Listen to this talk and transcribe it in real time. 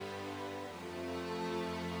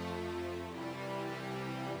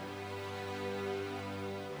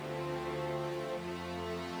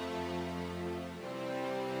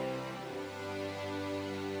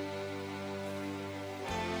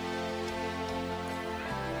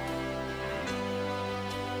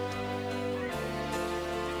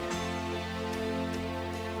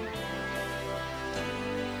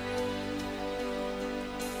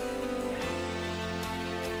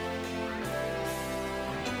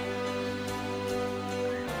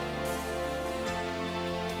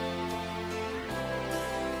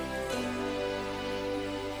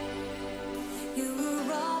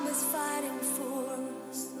is fighting for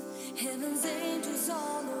us. Heaven's angels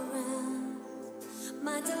all around.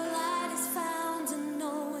 My delight is found in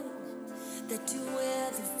knowing that you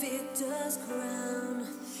wear the victor's crown.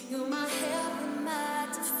 You're my help and my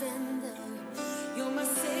defender. You're my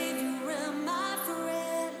savior and my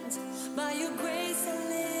friend. By your grace I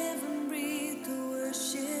live and breathe to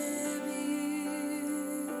worship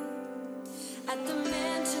you. At the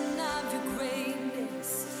mention of your greatness,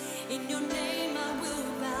 in your name I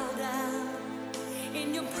will bow down.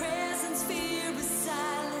 In your presence fear is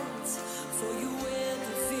silence, for you wear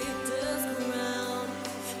the victor's crown.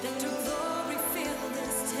 Let your glory fill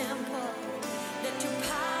this temple, let your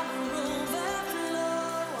power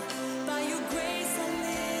overflow. By your grace I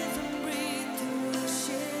live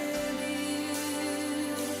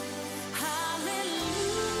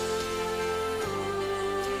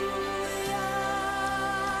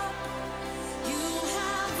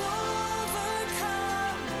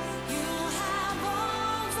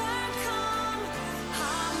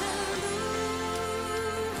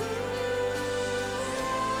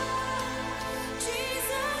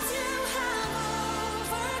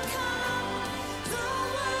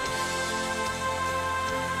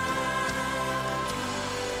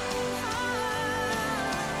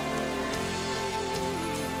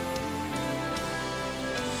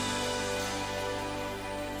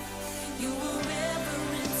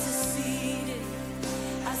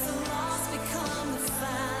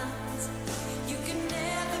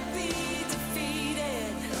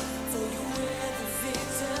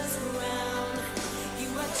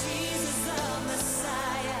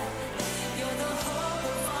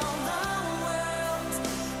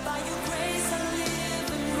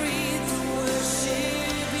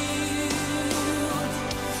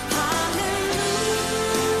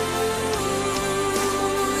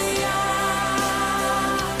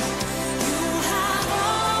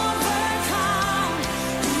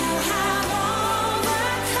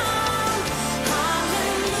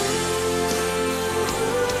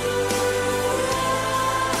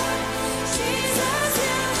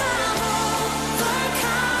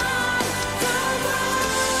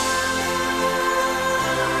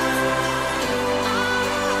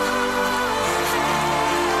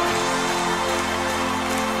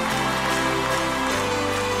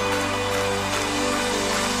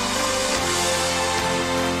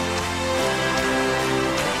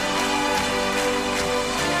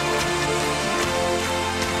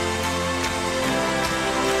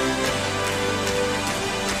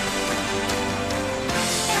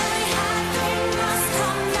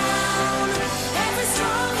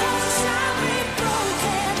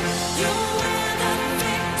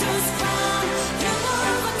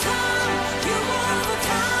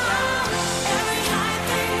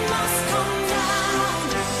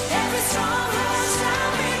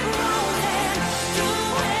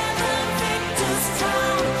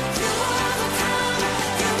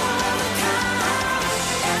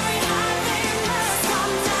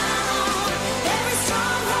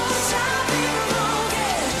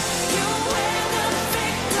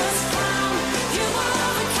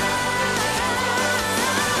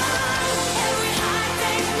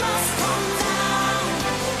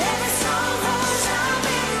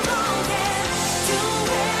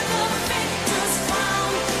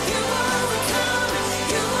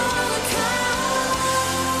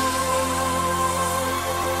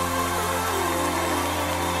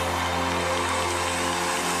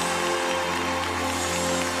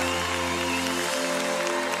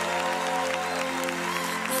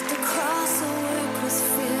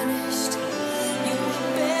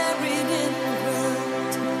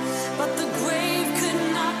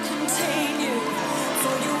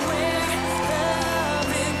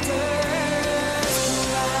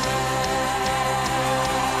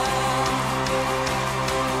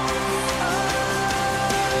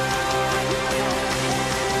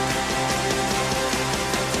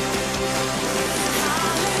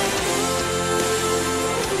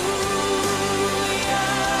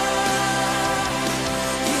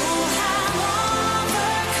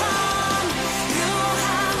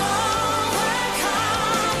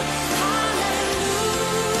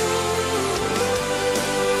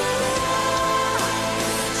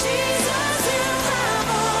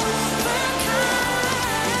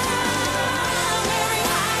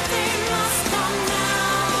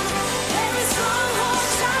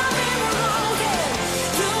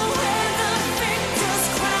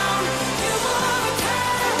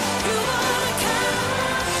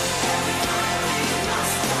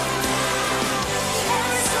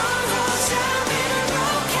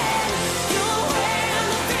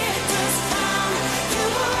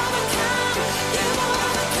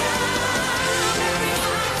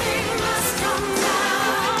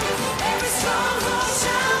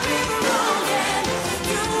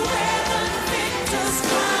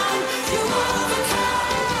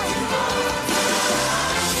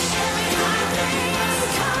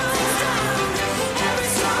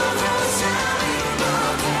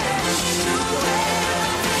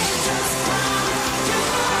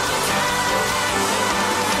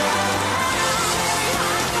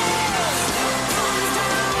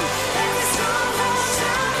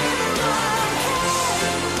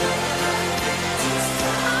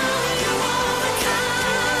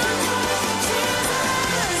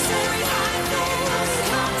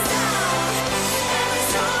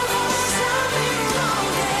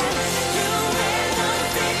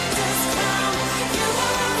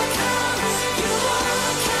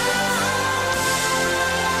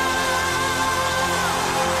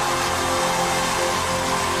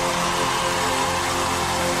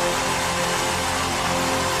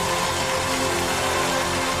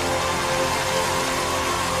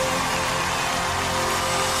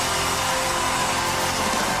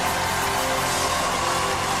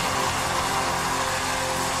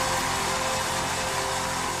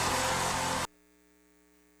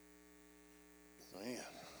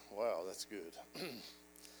That's good.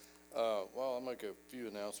 Well, I'll make a few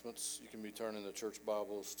announcements. You can be turning the church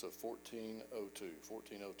Bibles to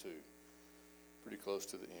 1402. Pretty close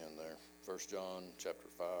to the end there. 1 John chapter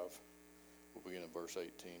 5. We'll begin in verse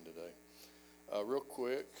 18 today. Real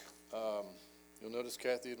quick, you'll notice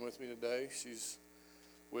Kathy isn't with me today. She's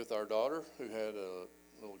with our daughter who had a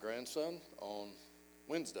little grandson on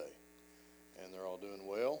Wednesday, and they're all doing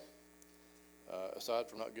well. Aside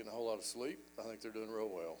from not getting a whole lot of sleep, I think they're doing real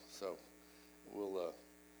well. So we're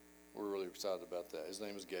really excited about that. His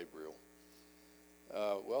name is Gabriel.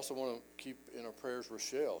 We also want to keep in our prayers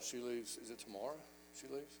Rochelle. She leaves, is it tomorrow she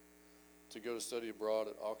leaves? To go to study abroad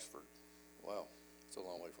at Oxford. Wow, it's a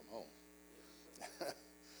long way from home.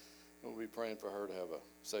 We'll be praying for her to have a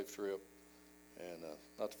safe trip and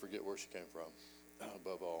not to forget where she came from,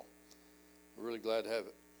 above all. We're really glad to have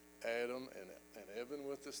Adam and Evan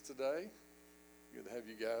with us today. Good to have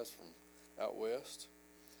you guys from out west.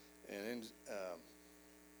 And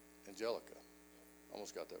Angelica.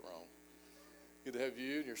 Almost got that wrong. Good to have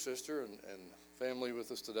you and your sister and family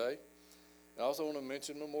with us today. I also want to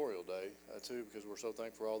mention Memorial Day, too, because we're so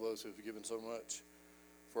thankful for all those who've given so much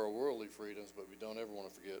for our worldly freedoms, but we don't ever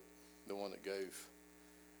want to forget the one that gave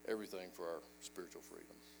everything for our spiritual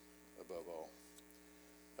freedom, above all.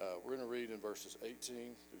 We're going to read in verses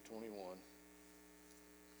 18 through 21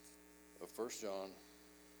 of 1 John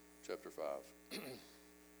chapter 5.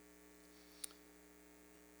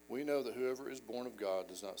 We know that whoever is born of God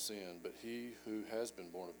does not sin, but he who has been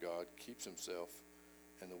born of God keeps himself,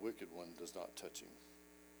 and the wicked one does not touch him.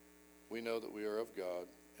 We know that we are of God,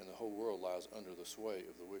 and the whole world lies under the sway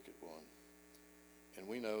of the wicked one. And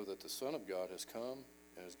we know that the Son of God has come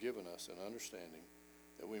and has given us an understanding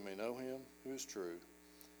that we may know him who is true,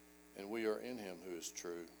 and we are in him who is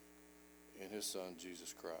true, in his Son,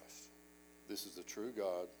 Jesus Christ. This is the true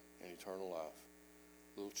God and eternal life.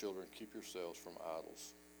 Little children, keep yourselves from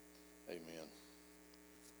idols. Amen.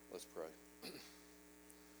 Let's pray.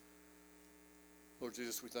 Lord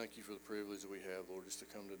Jesus, we thank you for the privilege that we have, Lord, just to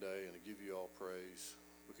come today and to give you all praise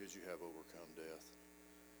because you have overcome death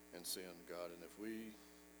and sin, God. And if we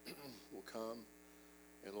will come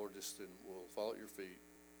and, Lord, we'll fall at your feet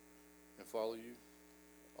and follow you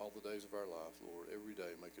all the days of our life, Lord, every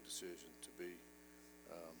day make a decision to be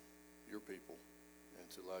your people and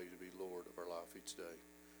to allow you to be Lord of our life each day.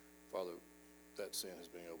 Father, that sin has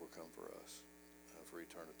been overcome for us for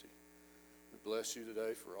eternity. We bless you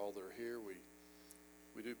today for all that are here.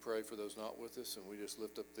 We do pray for those not with us, and we just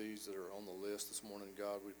lift up these that are on the list this morning.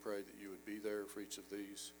 God, we pray that you would be there for each of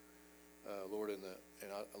these, Lord.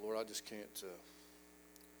 Lord, I just can't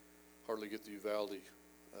hardly get the Uvalde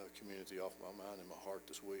community off my mind and my heart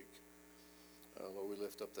this week. Lord, we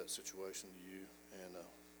lift up that situation to you, and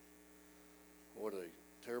what a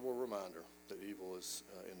terrible reminder that evil is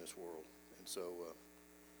in this world. And so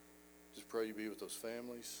just pray you be with those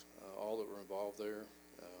families, all that were involved there,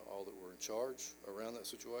 all that were in charge around that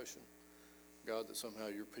situation. God, that somehow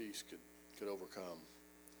your peace could overcome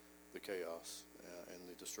the chaos and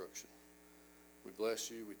the destruction. We bless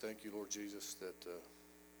you. We thank you, Lord Jesus,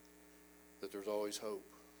 that there's always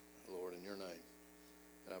hope, Lord, in your name.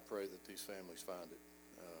 And I pray that these families find it.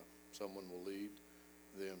 Someone will lead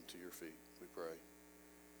them to your feet, we pray.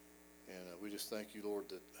 And we just thank you, Lord,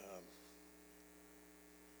 that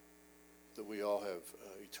we all have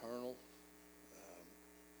eternal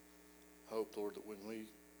hope, Lord, that when we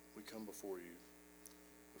come before you,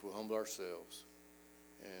 if we'll humble ourselves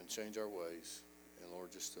and change our ways, and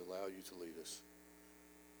Lord, just to allow you to lead us,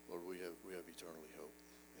 Lord, we have eternally hope.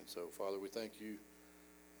 And so, Father, we thank you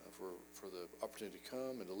for the opportunity to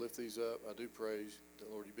come and to lift these up. I do pray that,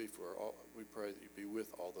 Lord, we pray that you be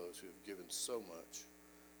with all those who have given so much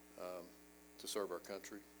to serve our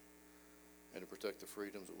country and to protect the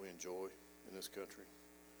freedoms that we enjoy in this country.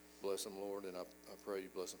 Bless them, Lord, and I pray you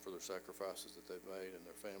bless them for their sacrifices that they've made and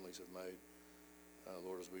their families have made,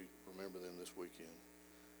 Lord, as we remember them this weekend.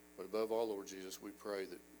 But above all, Lord Jesus, we pray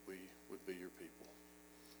that we would be your people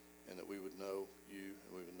and that we would know you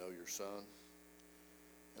and we would know your Son.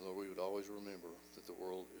 And, Lord, we would always remember that the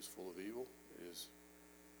world is full of evil. It is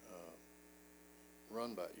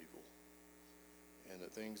run by evil. And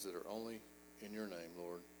that things that are only in your name,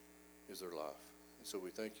 Lord, is their life. And so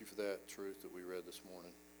we thank you for that truth that we read this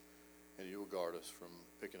morning. And you will guard us from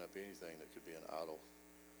picking up anything that could be an idol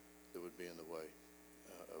that would be in the way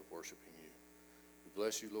of worshiping you. We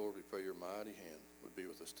bless you, Lord. We pray your mighty hand would be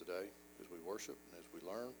with us today as we worship and as we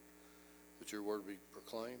learn, that your word be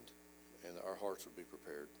proclaimed and that our hearts would be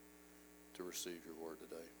prepared to receive your word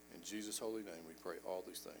today. In Jesus' holy name, we pray all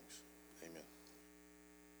these things. Amen.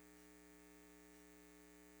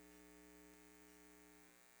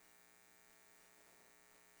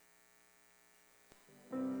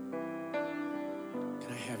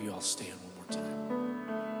 have you all stand one more time.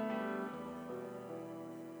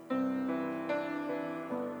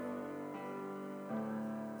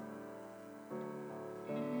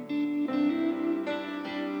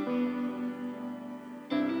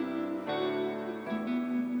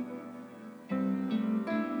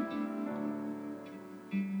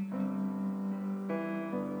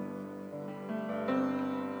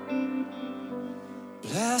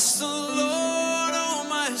 Bless the Lord, oh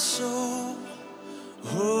my soul,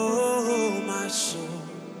 oh my soul.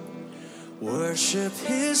 Worship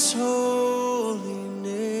His holy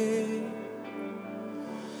name.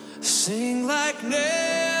 Sing like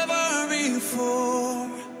never before,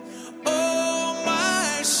 oh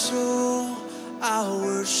my soul. I'll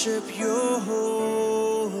worship Your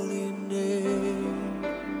holy name.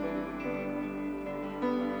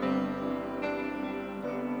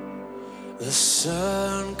 The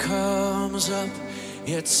sun comes up,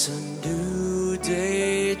 it's a new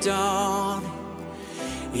day dawning.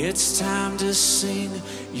 It's time to sing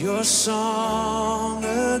Your song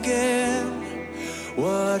again.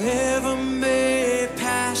 Whatever may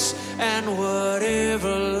pass and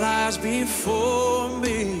whatever lies before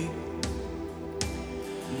me,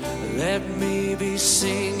 let me be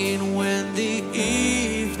singing when the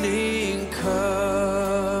evening comes.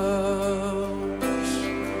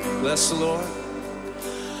 Bless the Lord.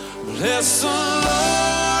 Bless the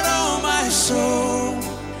Lord, oh my soul,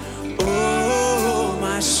 oh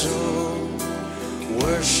my soul.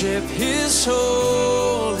 Worship His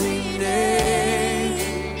holy name.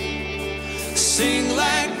 Sing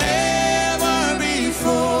like never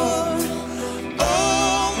before,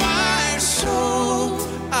 oh my soul.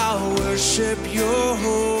 I'll worship Your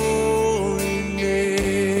holy name.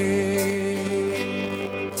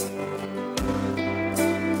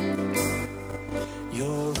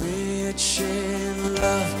 You're rich in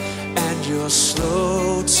love and You're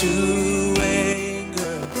slow to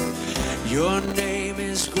anger. Your name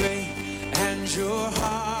is great and Your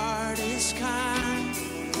heart is kind.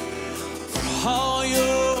 For all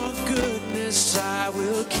Your goodness I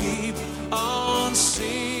will keep on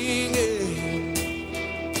singing.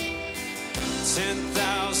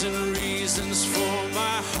 10,000 reasons for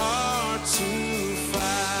my heart to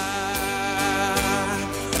find.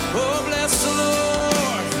 Oh, bless the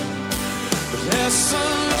Lord. Bless the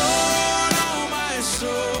Lord, oh my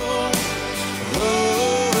soul.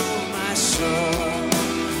 Oh, my soul.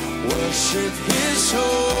 Worship His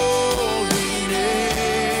holy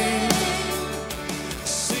name.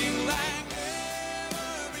 Sing like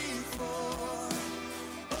never before.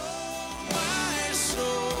 Oh, my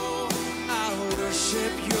soul. I'll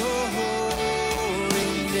worship Your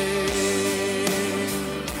holy name.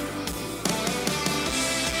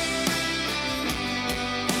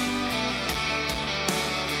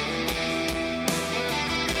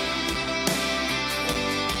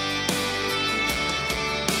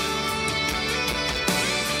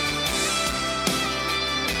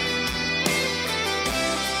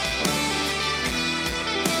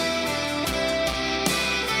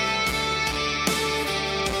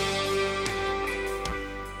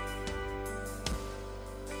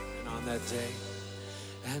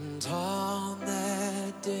 And on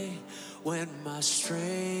that day when my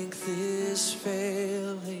strength is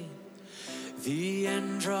failing, the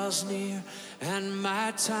end draws near and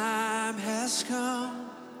my time has come,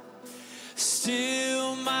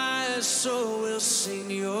 still my soul will sing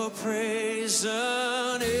Your praise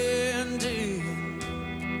unending.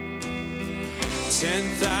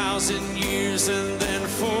 10,000 years and then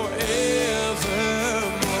forevermore.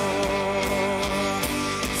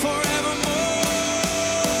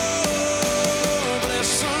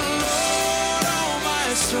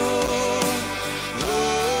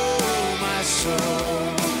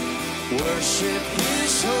 Worship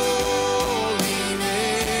His holy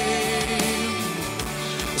name.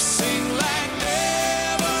 Sing like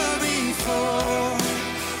never before.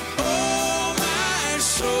 Oh, my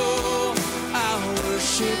soul, I'll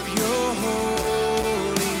worship Your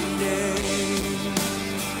holy name.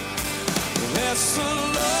 Bless the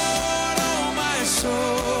Lord, oh, my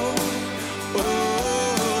soul.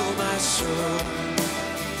 Oh, my soul.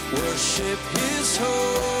 Worship His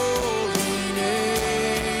holy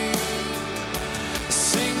name.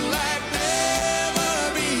 Sing like never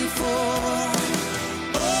before.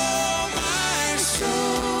 Oh, my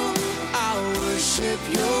soul, I'll worship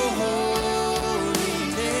Your holy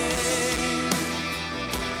name.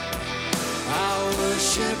 I'll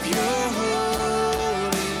worship Your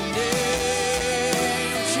holy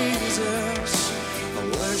name, Jesus. I'll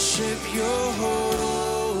worship Your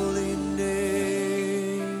holy name.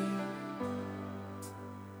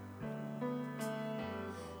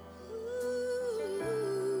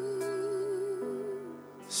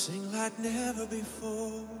 like never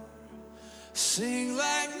before. Sing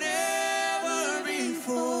like never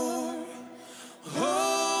before.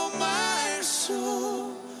 Oh, my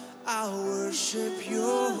soul, I'll worship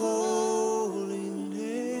your holy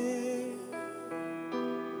name.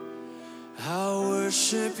 I'll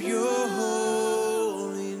worship your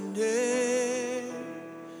holy name.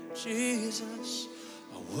 Jesus,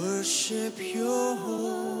 I'll worship your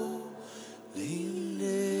holy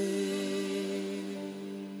name.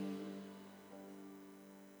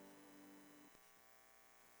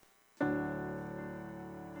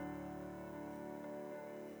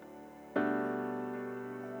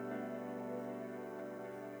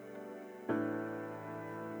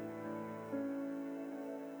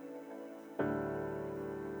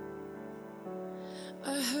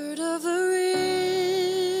 I heard of a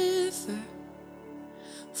river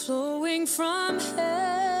flowing from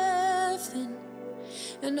heaven,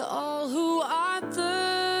 and all who are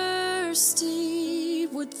thirsty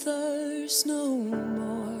would thirst no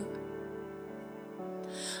more.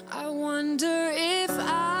 I wonder if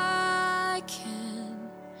I can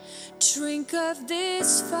drink of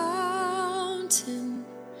this fountain,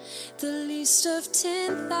 the least of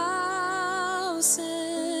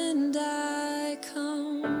 10,000 I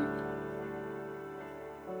come.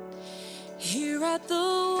 Here at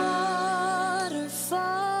the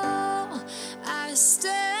waterfall, I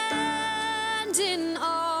stand in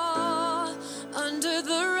awe under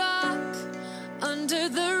the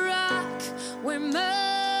rock where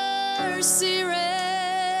mercy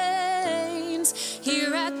reigns.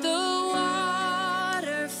 Here at the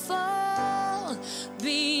waterfall,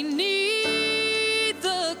 beneath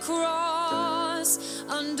the cross,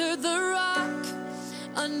 under the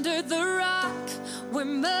rock where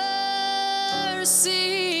mercy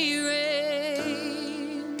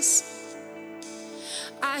reigns.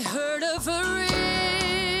 I heard of a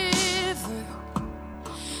river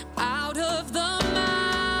out of the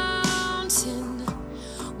mountain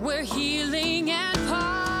where healing and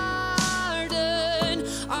pardon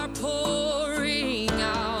are pouring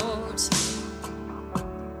out.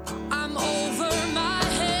 I'm over my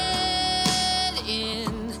head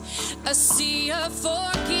in a sea of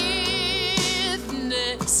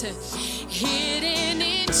forgiveness, hidden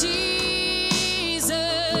in Jesus.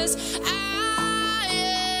 I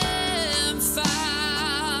am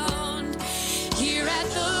found here at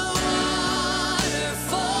the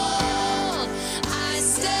waterfall. I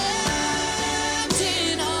stand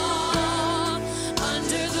in awe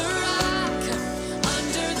under the rock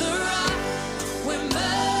where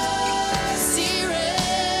mercy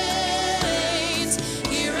reigns.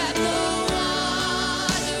 Here at the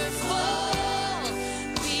waterfall,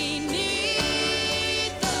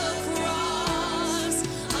 beneath the cross,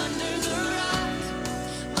 under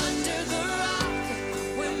the rock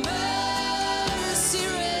where mercy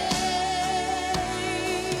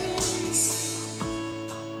reigns.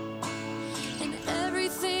 And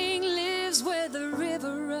everything lives where the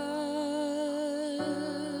river runs.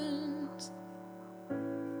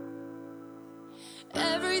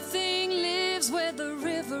 Everything lives where the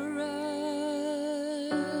river runs.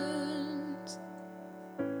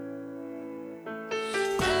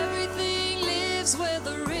 Everything lives where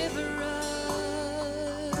the river runs.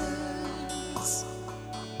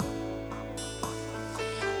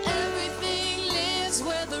 Everything lives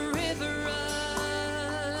where the river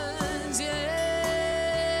runs, yeah.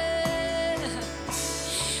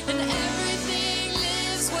 And everything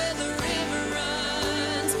lives where the river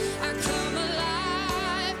runs. I come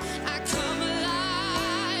alive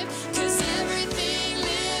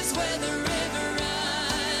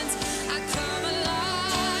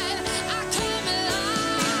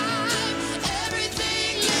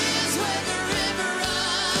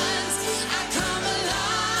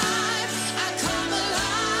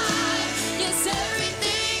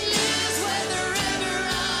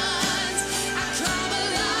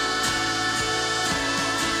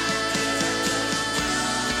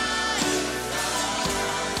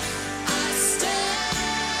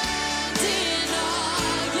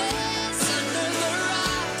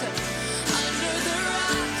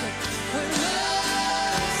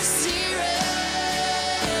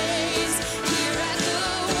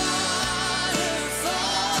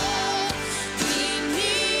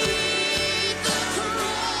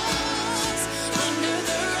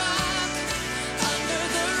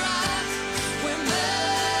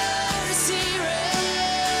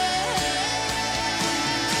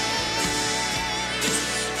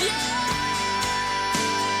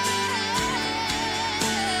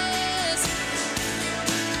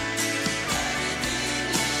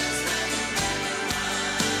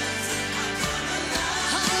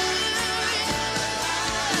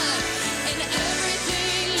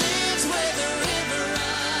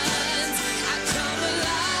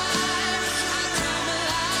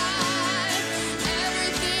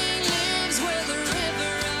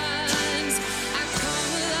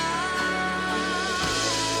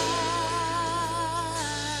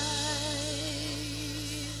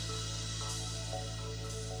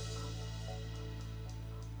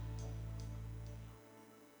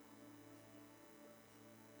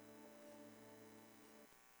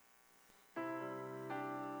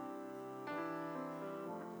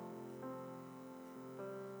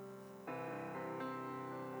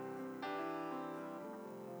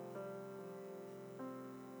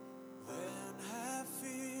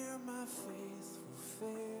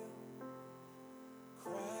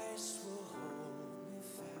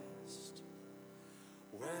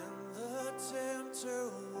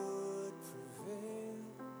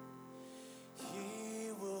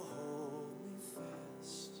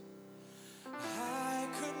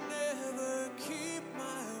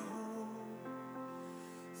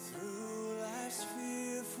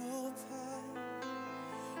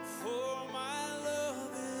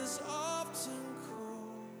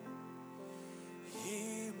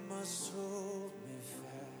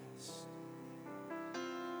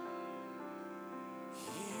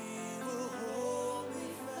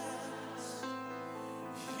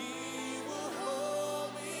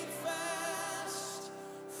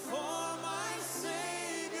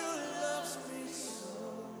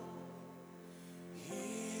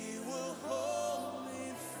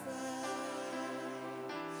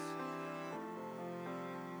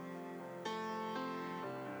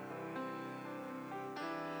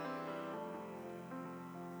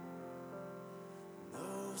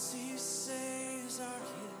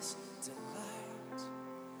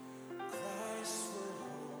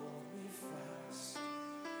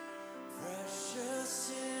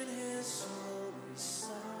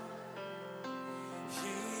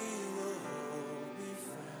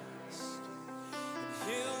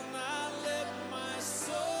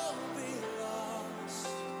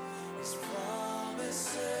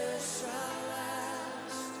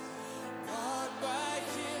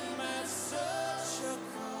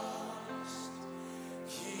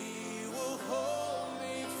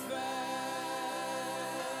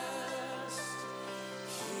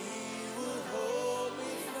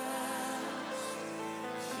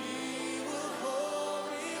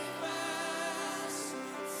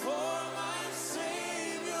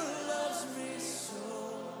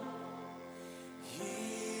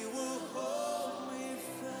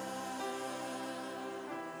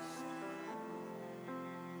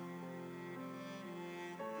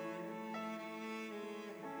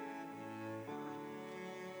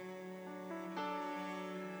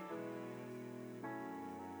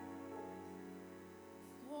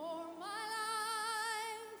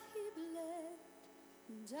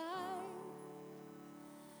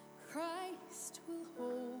Christ will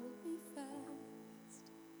hold me fast.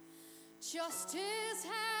 Justice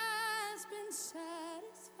has been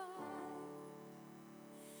satisfied.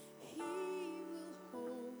 He will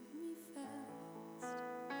hold me fast.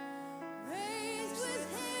 Raised with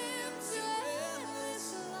him to endless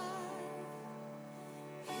life.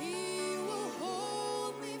 He will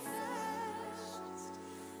hold me fast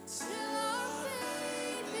till our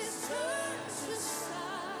faith is turned to sight.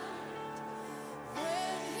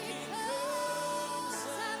 When he comes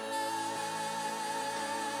at last,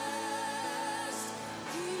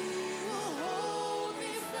 he will hold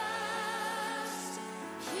me fast.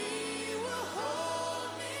 He will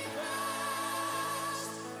hold me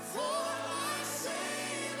fast. For my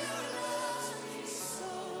Savior loves me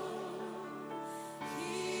so.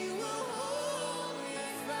 He will hold me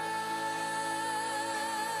fast.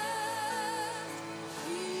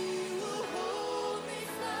 He will hold me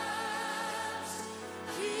fast.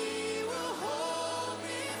 He will hold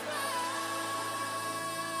me fast.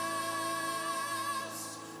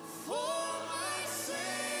 For my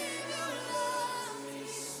Savior loves me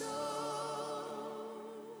so.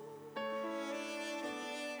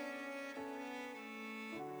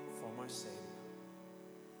 For my Savior.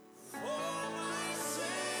 For my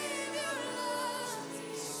Savior loves me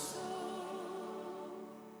so.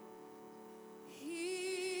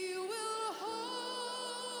 He will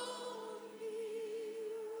hold me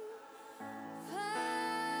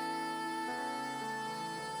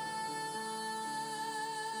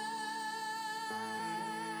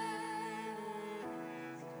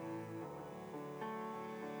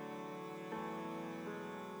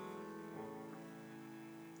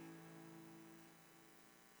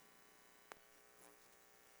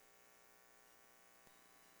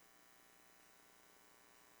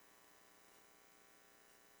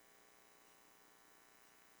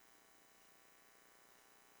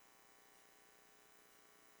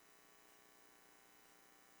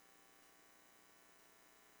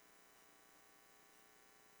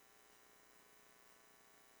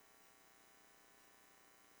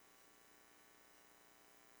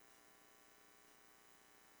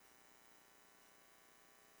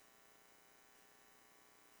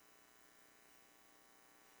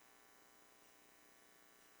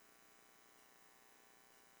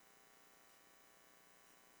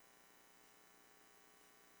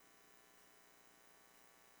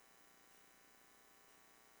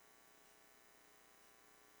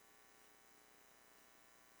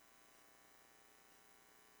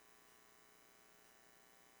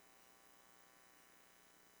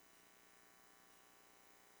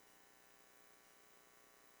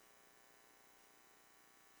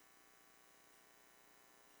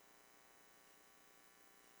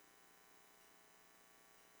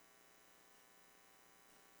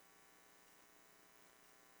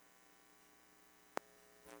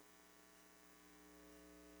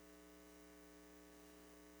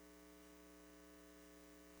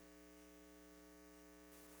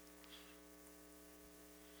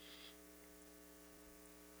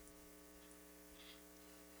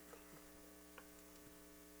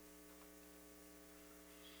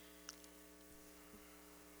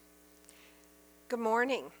Good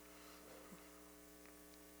morning.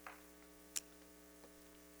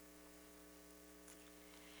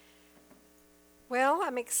 Well,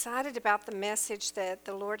 I'm excited about the message that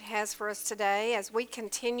the Lord has for us today as we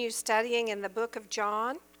continue studying in the book of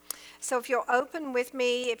John. So if you'll open with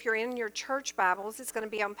me, if you're in your church Bibles, it's going to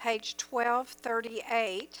be on page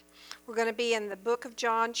 1238. We're going to be in the book of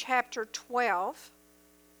John, chapter 12.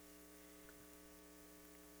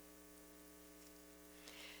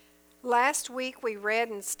 Last week we read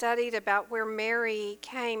and studied about where Mary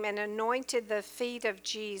came and anointed the feet of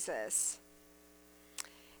Jesus.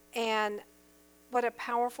 And what a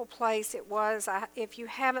powerful place it was. If you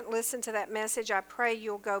haven't listened to that message, I pray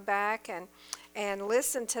you'll go back and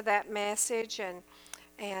listen to that message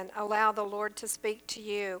and allow the Lord to speak to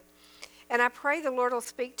you. And I pray the Lord will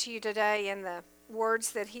speak to you today in the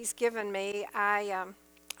words that He's given me. I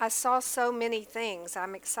saw so many things.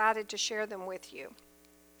 I'm excited to share them with you.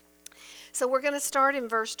 So we're going to start in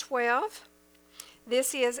verse 12.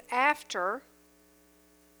 This is after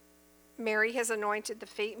Mary has anointed the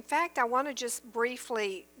feet. In fact, I want to just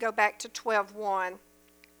briefly go back to 12:1.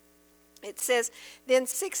 It says, then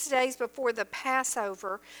 6 days before the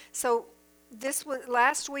Passover. So this was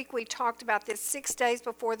last week we talked about this 6 days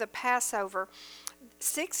before the Passover.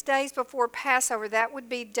 6 days before Passover, that would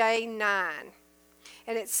be day 9.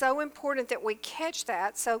 And it's so important that we catch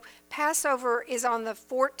that. So Passover is on the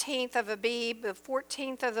 14th of Abib, the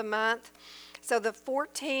 14th of the month. So the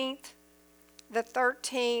 14th, the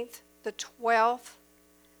 13th, the 12th,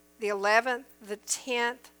 the 11th, the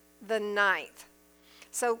 10th, the 9th.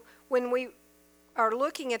 So when we are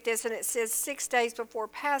looking at this and it says 6 days before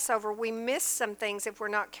Passover, we miss some things if we're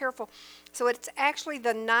not careful. So it's actually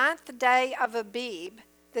the 9th day of Abib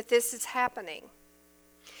that this is happening.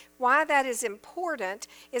 Why that is important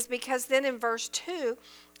is because then in verse 2,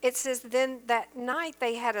 it says, then that night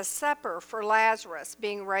they had a supper for Lazarus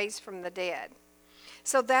being raised from the dead.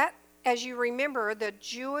 So that, as you remember, the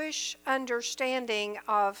Jewish understanding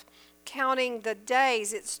of counting the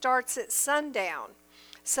days, it starts at sundown.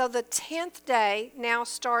 So the 10th day now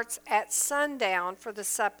starts at sundown for the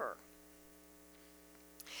supper.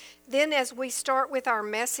 Then as we start with our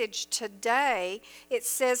message today, it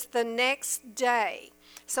says the next day.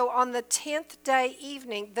 So on the 10th day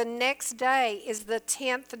evening, the next day is the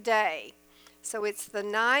 10th day. So it's the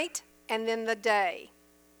night and then the day.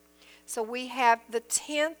 So we have the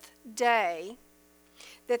 10th day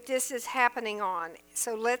that this is happening on.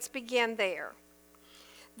 So let's begin there.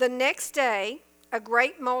 The next day, a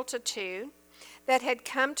great multitude that had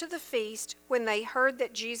come to the feast when they heard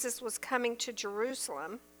that Jesus was coming to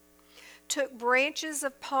Jerusalem took branches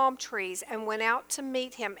of palm trees and went out to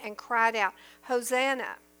meet him and cried out,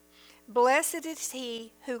 Hosanna! Blessed is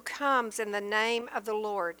he who comes in the name of the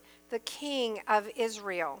Lord, the King of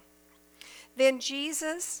Israel. Then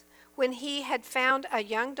Jesus, when he had found a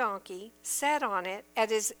young donkey, sat on it,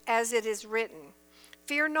 as it is written,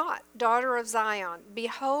 Fear not, daughter of Zion.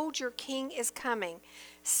 Behold, your king is coming,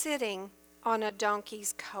 sitting on a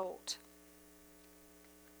donkey's colt.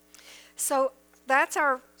 So that's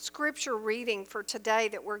our scripture reading for today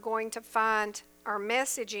that we're going to find our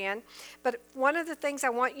message in. But one of the things I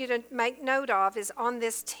want you to make note of is on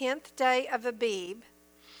this 10th day of Abib,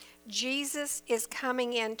 Jesus is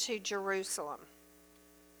coming into Jerusalem.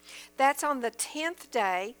 That's on the 10th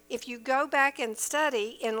day. If you go back and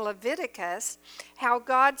study in Leviticus how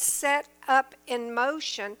God set up in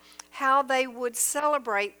motion how they would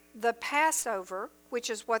celebrate the Passover, which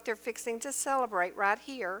is what they're fixing to celebrate right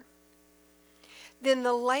here, then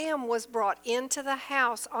the lamb was brought into the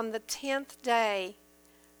house on the 10th day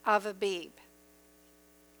of Abib.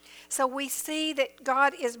 So we see that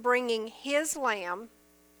God is bringing his lamb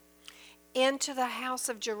into the house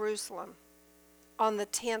of Jerusalem on the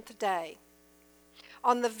 10th day.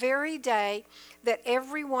 On the very day that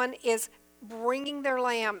everyone is bringing their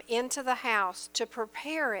lamb into the house to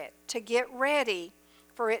prepare it, to get ready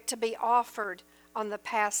for it to be offered on the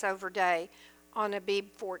Passover day on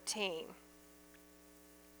Abib 14.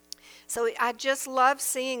 So I just love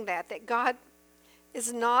seeing that God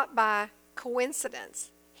is not by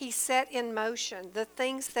coincidence. He set in motion the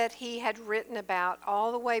things that he had written about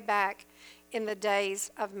all the way back in the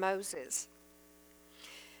days of Moses.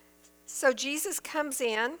 So Jesus comes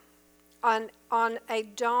in on a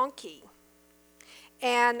donkey.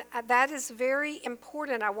 And that is very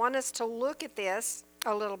important. I want us to look at this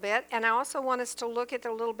a little bit. And I also want us to look at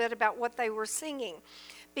a little bit about what they were singing.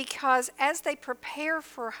 Because as they prepare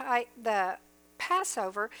for the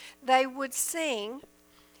Passover, they would sing,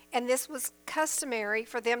 and this was customary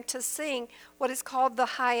for them to sing what is called the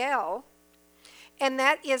Hallel, and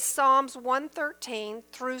that is Psalms 113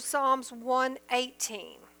 through Psalms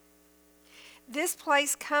 118. This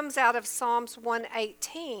place comes out of Psalms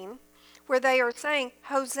 118, where they are saying,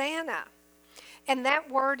 Hosanna. And that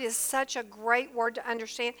word is such a great word to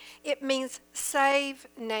understand. It means save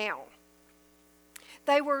now.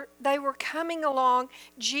 They were coming along.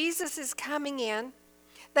 Jesus is coming in.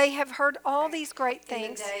 They have heard all these great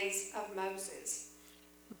things. In the days of Moses.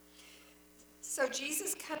 So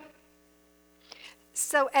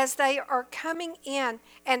So as they are coming in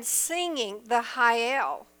and singing the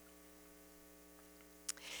Hallel,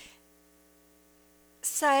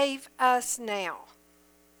 save us now.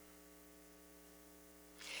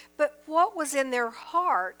 But what was in their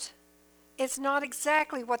heart is not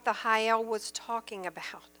exactly what the Hallel was talking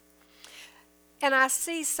about. And I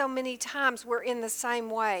see so many times we're in the same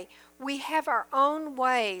way. We have our own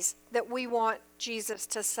ways that we want Jesus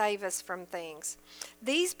to save us from things.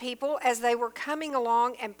 These people, as they were coming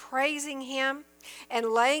along and praising him and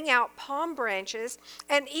laying out palm branches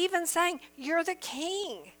and even saying, You're the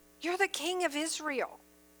king. You're the king of Israel.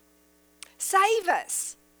 Save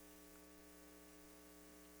us.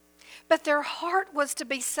 But their heart was to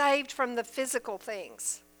be saved from the physical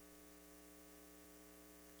things.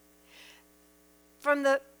 From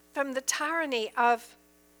the tyranny of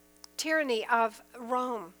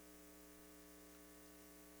Rome.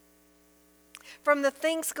 From the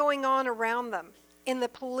things going on around them in the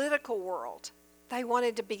political world. They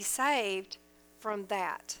wanted to be saved from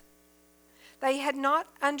that. They had not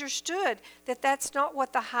understood that that's not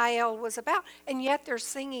what the high El was about, and yet they're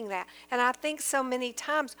singing that. And I think so many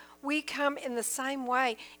times we come in the same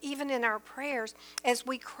way, even in our prayers, as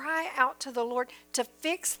we cry out to the Lord to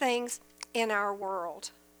fix things in our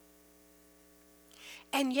world.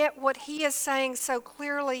 And yet what he is saying so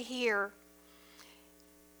clearly here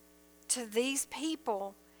to these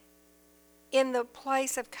people in the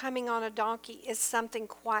place of coming on a donkey is something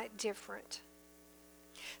quite different.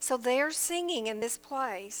 So they're singing in this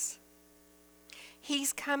place.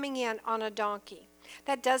 He's coming in on a donkey.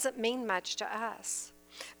 That doesn't mean much to us.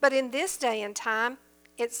 But in this day and time,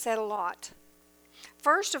 it said a lot.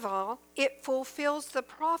 First of all, it fulfills the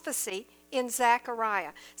prophecy in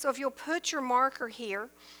Zechariah. So if you'll put your marker here,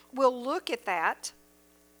 we'll look at that.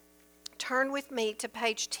 Turn with me to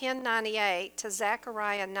page 1098 to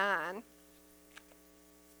Zechariah 9.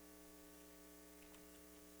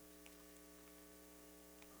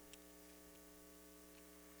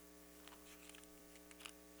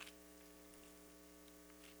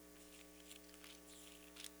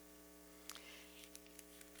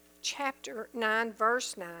 Chapter 9,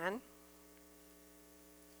 verse 9.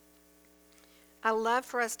 I love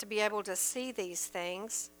for us to be able to see these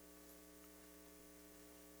things.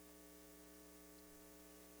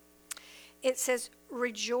 It says,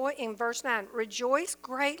 rejoice, in verse 9, rejoice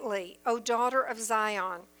greatly, O daughter of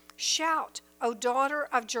Zion. Shout, O daughter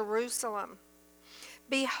of Jerusalem.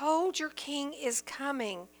 Behold, your king is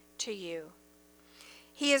coming to you.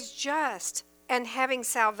 He is just and having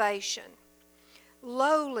salvation,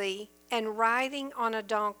 lowly and riding on a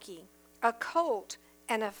donkey, a colt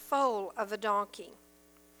and a foal of a donkey.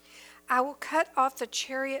 I will cut off the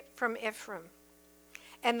chariot from Ephraim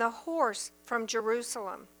and the horse from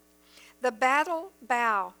Jerusalem. The battle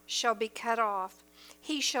bow shall be cut off.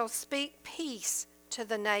 He shall speak peace to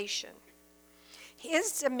the nation.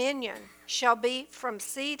 His dominion shall be from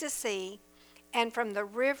sea to sea and from the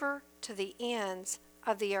river to the ends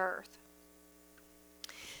of the earth.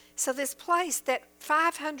 So this place that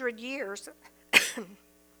 500 years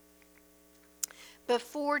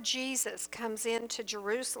before Jesus comes into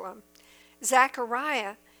Jerusalem,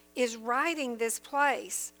 Zechariah is writing this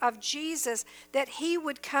place of Jesus, that he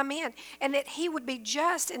would come in and that he would be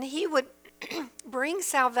just and he would bring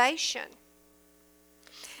salvation.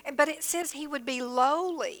 But it says he would be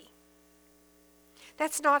lowly.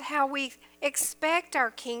 That's not how we expect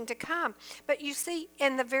our king to come. But you see,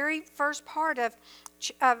 in the very first part of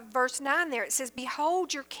verse 9 there, it says,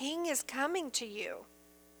 behold, your king is coming to you.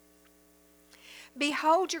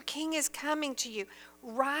 Behold, your king is coming to you,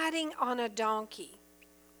 riding on a donkey.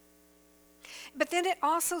 But then it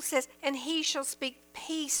also says, and he shall speak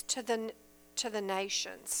peace to the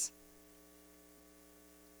nations.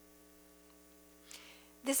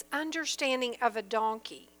 This understanding of a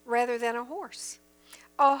donkey rather than a horse.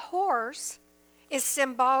 A horse is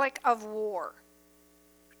symbolic of war.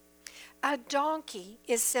 A donkey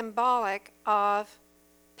is symbolic of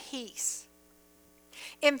peace.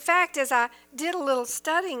 In fact, as I did a little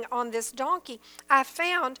studying on this donkey, I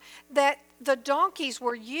found that the donkeys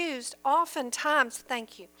were used oftentimes,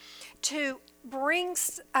 thank you, to bring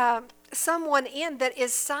someone in that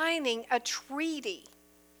is signing a treaty.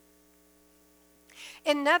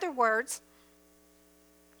 In other words,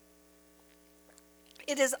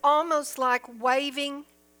 it is almost like waving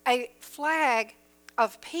a flag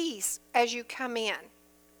of peace as you come in.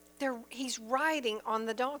 He's riding on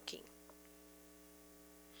the donkey.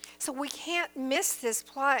 So we can't miss this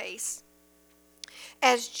place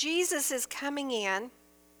as Jesus is coming in,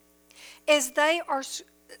 as they are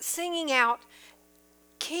singing out,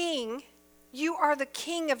 King, you are the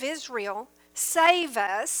King of Israel, save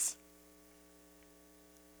us.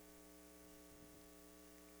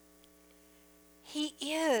 He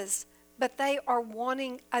is, but they are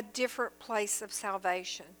wanting a different place of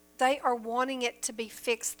salvation. They are wanting it to be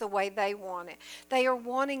fixed the way they want it. They are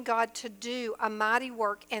wanting God to do a mighty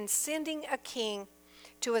work and sending a king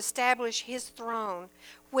to establish his throne,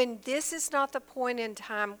 when this is not the point in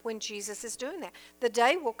time when Jesus is doing that. The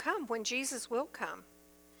day will come when Jesus will come,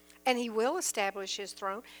 and he will establish his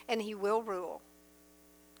throne, and he will rule.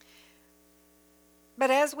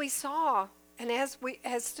 But as we saw, and as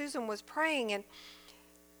Susan was praying, in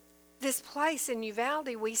this place in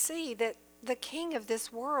Uvalde, we see that the king of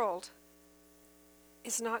this world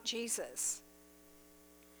is not Jesus.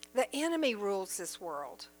 The enemy rules this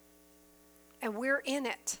world, and we're in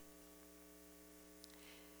it.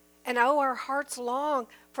 And oh, our hearts long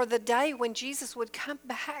for the day when Jesus would come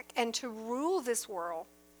back and to rule this world.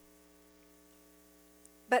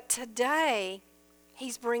 But today,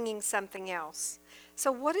 he's bringing something else.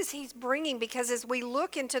 So what is he bringing? Because as we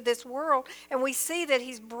look into this world and we see that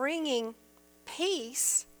he's bringing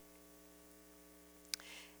peace,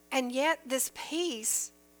 and yet this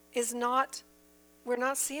peace is not, we're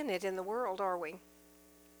not seeing it in the world, are we?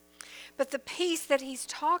 But the peace that he's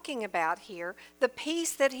talking about here, the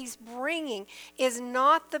peace that he's bringing, is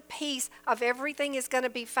not the peace of everything is going to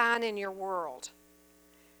be fine in your world.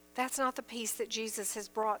 That's not the peace that Jesus has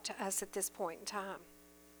brought to us at this point in time.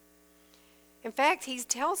 In fact, he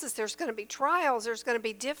tells us there's going to be trials, there's going to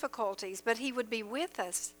be difficulties, but he would be with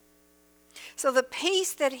us. So the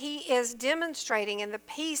peace that he is demonstrating and the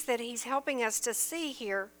peace that he's helping us to see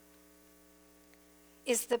here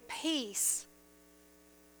is the peace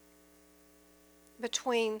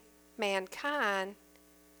between mankind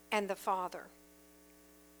and the Father.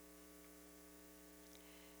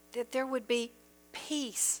 That there would be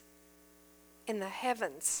peace in the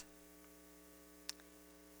heavens.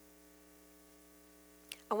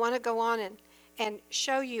 I want to go on and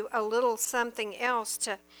show you a little something else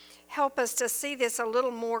to help us to see this a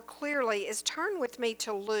little more clearly. Is turn with me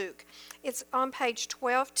to Luke. It's on page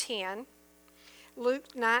 1210,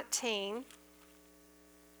 Luke 19.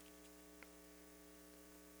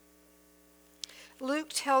 Luke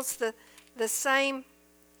tells the same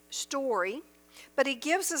story, but he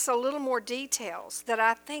gives us a little more details that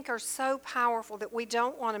I think are so powerful that we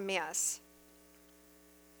don't want to miss.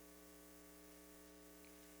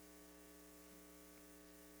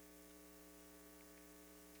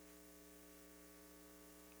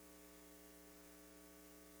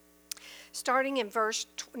 Starting in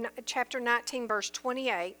chapter 19, verse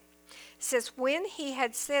 28, says, "When he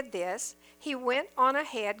had said this, he went on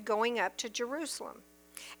ahead, going up to Jerusalem.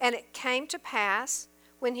 And it came to pass,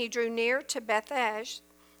 when he drew near to Bethphage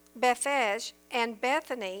and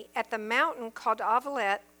Bethany at the mountain called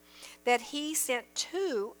Olivet, that he sent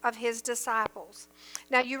 2 of his disciples."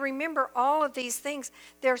 Now you remember all of these things,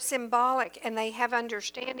 they're symbolic and they have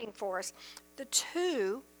understanding for us. The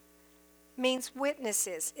 2 means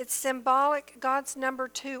witnesses. It's symbolic. God's number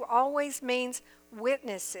 2 always means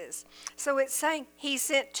witnesses. So it's saying he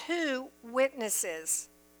sent 2 witnesses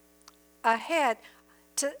ahead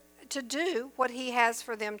to do what he has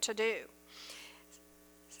for them to do.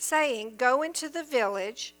 Saying, "Go into the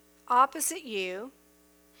village opposite you,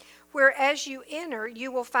 where as you enter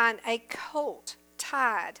you will find a colt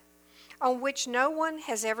tied, on which no one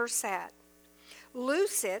has ever sat.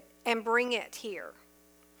 Loose it and bring it here.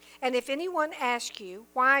 And if anyone asks you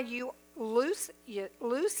why you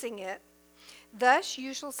loosing it, thus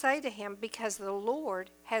you shall say to him, because the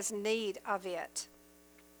Lord has need of it."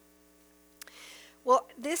 Well,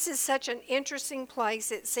 this is such an interesting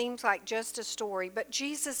place. It seems like just a story, but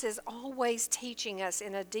Jesus is always teaching us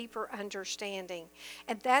in a deeper understanding.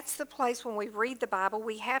 And that's the place when we read the Bible,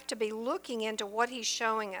 we have to be looking into what he's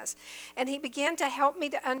showing us. And he began to help me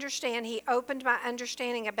to understand. He opened my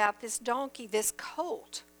understanding about this donkey, this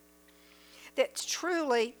colt, that's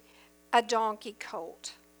truly a donkey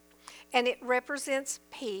colt. And it represents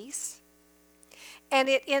peace. And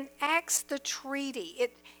it enacts the treaty.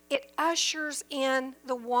 It ushers in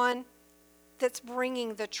the one that's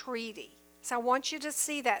bringing the treaty. So I want you to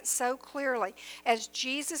see that so clearly. As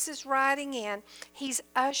Jesus is riding in, he's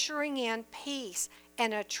ushering in peace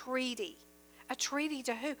and a treaty. A treaty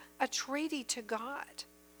to who? A treaty to God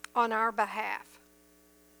on our behalf.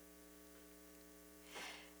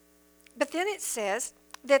 But then it says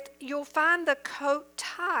that you'll find the coat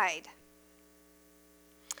tied.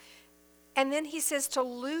 And then he says to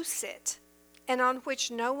loose it, and on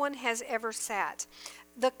which no one has ever sat.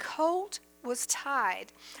 The colt was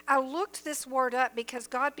tied. I looked this word up because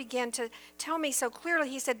God began to tell me so clearly.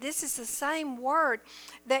 He said this is the same word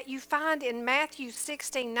that you find in Matthew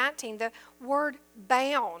 16:19, the word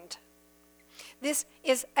bound. This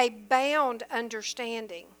is a bound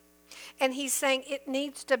understanding. And he's saying it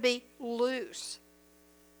needs to be loose.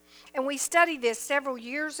 And we studied this several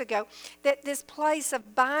years ago, that this place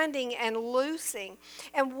of binding and loosing,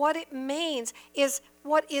 and what it means is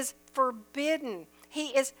what is forbidden.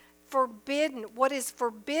 He is forbidden. What is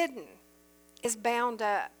forbidden is bound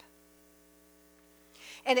up.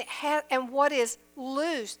 And what is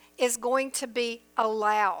loose is going to be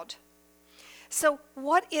allowed. So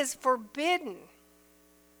what is forbidden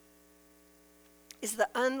is the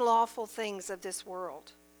unlawful things of this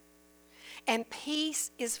world. And peace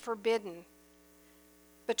is forbidden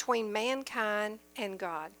between mankind and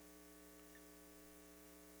God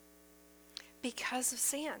because of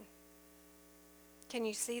sin. Can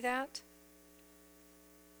you see that?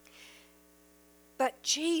 But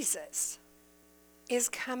Jesus is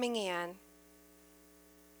coming in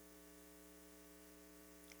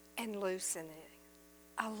and loosening,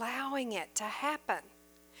 allowing it to happen.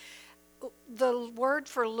 The word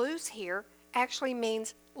for loose here actually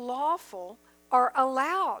means lawful or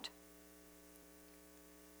allowed.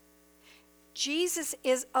 Jesus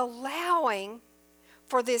is allowing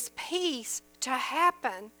for this peace to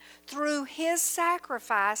happen through his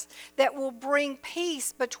sacrifice that will bring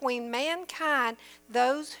peace between mankind,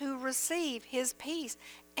 those who receive his peace,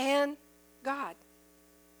 and God.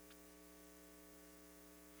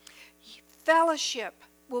 Fellowship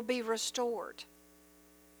will be restored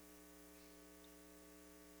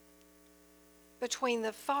between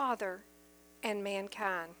the Father and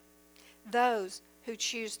mankind, those who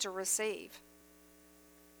choose to receive.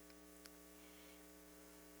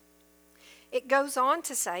 It goes on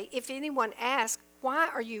to say, if anyone asks, why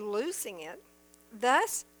are you loosing it?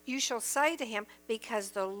 Thus you shall say to him, because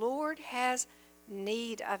the Lord has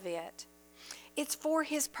need of it. It's for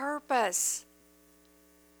his purpose.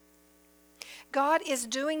 God is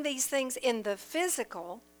doing these things in the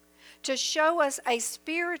physical to show us a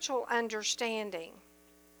spiritual understanding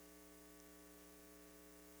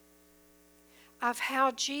of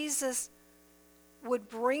how Jesus would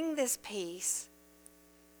bring this peace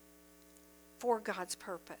for God's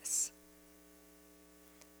purpose,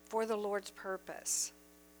 for the Lord's purpose.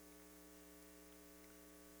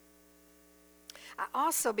 I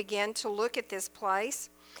also began to look at this place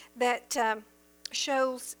that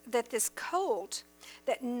shows that this colt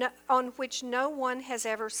on which no one has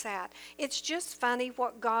ever sat. It's just funny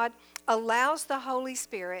what God allows the Holy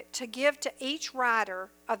Spirit to give to each writer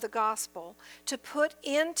of the gospel to put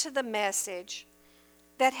into the message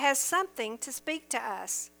that has something to speak to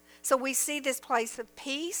us. So we see this place of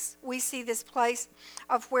peace. We see this place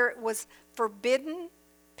of where it was forbidden.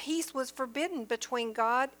 Peace was forbidden between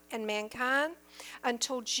God and mankind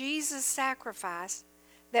until Jesus' sacrifice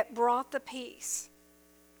that brought the peace.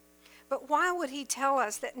 But why would he tell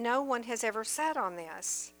us that no one has ever sat on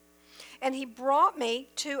this? And he brought me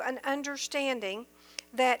to an understanding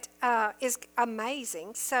that is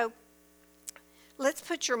amazing. So let's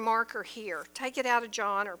put your marker here. Take it out of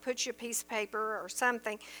John or put you a piece of paper or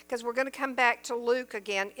something, because we're going to come back to Luke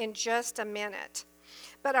again in just a minute.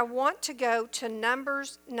 But I want to go to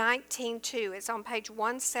Numbers 19:2. It's on page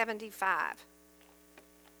 175.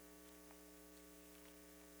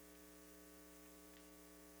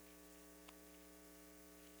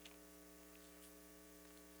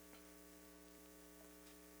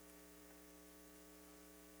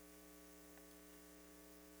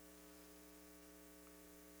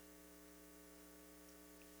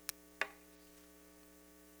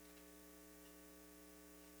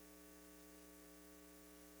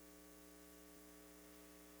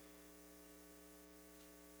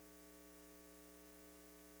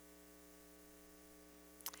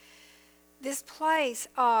 This place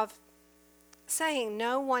of saying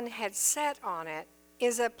no one had sat on it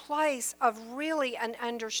is a place of really an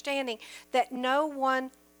understanding that no one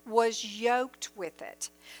was yoked with it,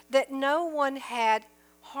 that no one had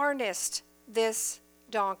harnessed this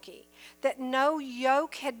donkey, that no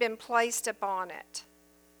yoke had been placed upon it.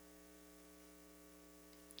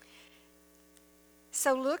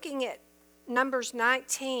 So looking at Numbers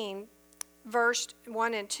 19, verse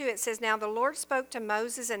 1 and 2, it says, Now the Lord spoke to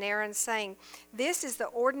Moses and Aaron, saying, This is the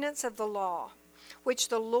ordinance of the law, which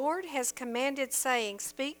the Lord has commanded, saying,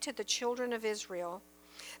 Speak to the children of Israel,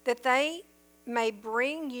 that they may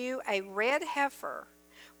bring you a red heifer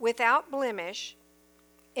without blemish,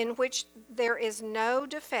 in which there is no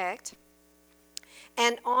defect,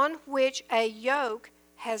 and on which a yoke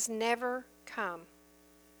has never come.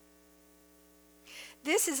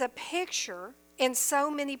 This is a picture in so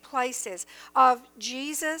many places of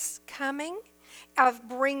Jesus coming, of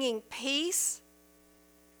bringing peace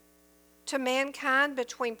to mankind,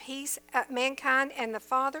 between mankind and the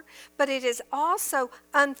Father, but it is also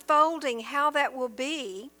unfolding how that will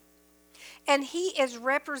be, and he is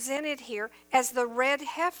represented here as the red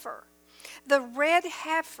heifer. The red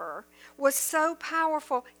heifer was so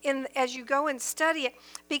powerful as you go and study it,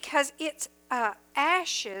 because its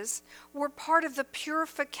ashes were part of the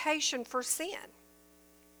purification for sin.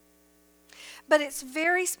 But it's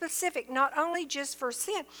very specific, not only just for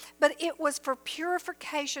sin, but it was for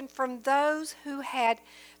purification from those who had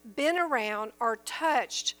been around or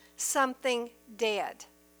touched something dead.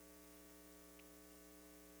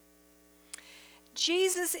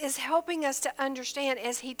 Jesus is helping us to understand,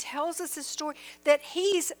 as he tells us this story, that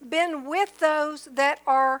he's been with those that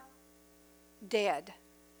are dead.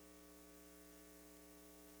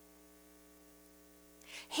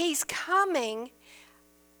 He's coming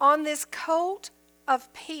on this colt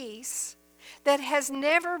of peace that has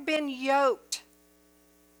never been yoked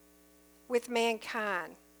with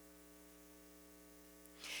mankind.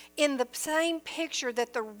 In the same picture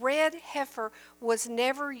that the red heifer was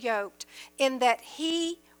never yoked, in that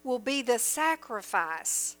he will be the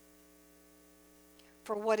sacrifice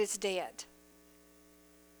for what is dead.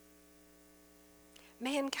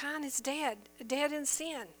 Mankind is dead in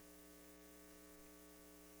sin.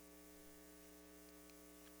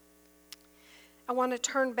 I want to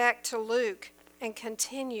turn back to Luke and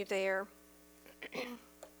continue there.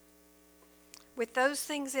 With those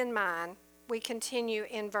things in mind, we continue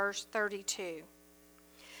in verse 32.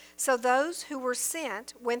 So those who were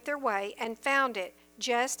sent went their way and found it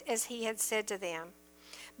just as he had said to them.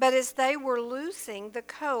 But as they were loosing the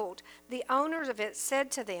colt, the owners of it said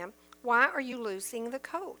to them, "Why are you loosing the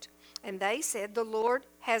colt?" And they said, "The Lord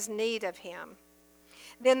has need of him."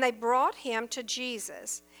 Then they brought him to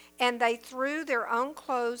Jesus, and they threw their own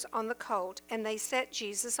clothes on the colt, and they set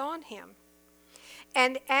Jesus on him.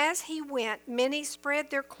 And as he went, many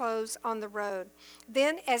spread their clothes on the road.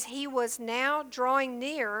 Then as he was now drawing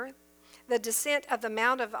near the descent of the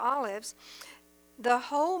Mount of Olives, the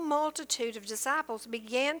whole multitude of disciples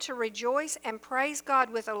began to rejoice and praise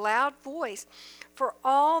God with a loud voice for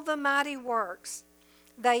all the mighty works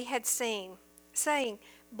they had seen, saying,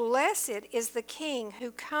 "Blessed is the King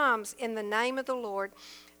who comes in the name of the Lord,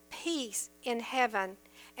 peace in heaven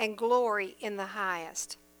and glory in the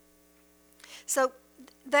highest." So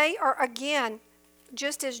they are again,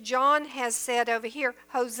 just as John has said over here,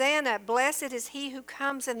 Hosanna, blessed is he who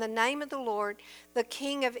comes in the name of the Lord, the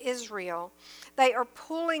King of Israel. They are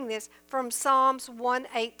pulling this from Psalms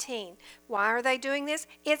 118. Why are they doing this?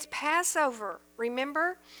 It's Passover,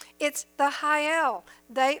 remember? It's the Hallel.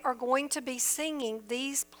 They are going to be singing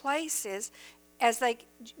these places as they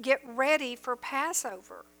get ready for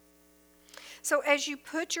Passover. So as you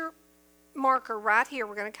put your marker right here,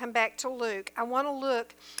 we're going to come back to Luke. I want to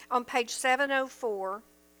look on page 704,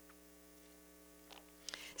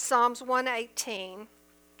 Psalms 118.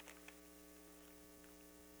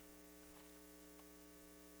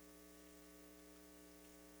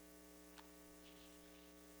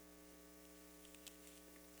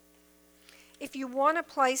 If you want a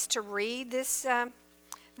place to read this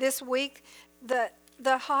week,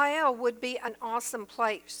 the Hallel would be an awesome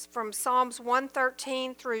place from Psalms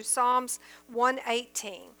 113 through Psalms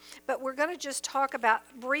 118. But we're going to just talk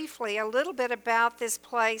about briefly a little bit about this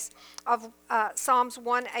place of Psalms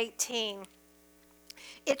 118.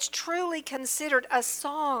 It's truly considered a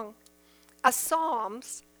song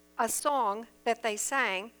that they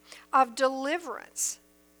sang of deliverance.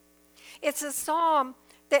 It's a psalm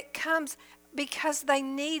that comes because they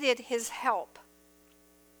needed his help.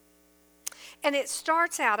 And it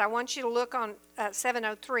starts out, I want you to look on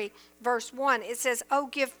 703, verse 1. It says, "Oh,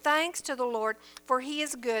 give thanks to the Lord, for he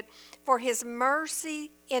is good, for his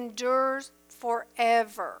mercy endures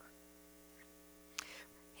forever."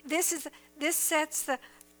 This sets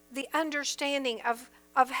the understanding of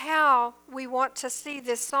how we want to see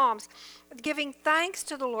this Psalms. Giving thanks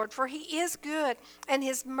to the Lord, for he is good, and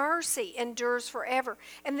his mercy endures forever.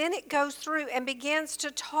 And then it goes through and begins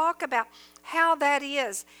to talk about how that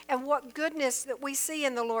is and what goodness that we see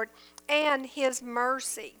in the Lord and his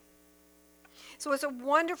mercy. So it's a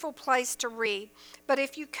wonderful place to read. But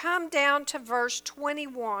if you come down to verse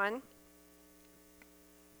 21,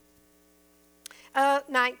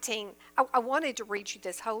 19. I wanted to read you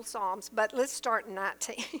this whole Psalms, but let's start in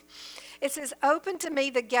 19. It says, "Open to me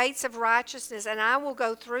the gates of righteousness, and I will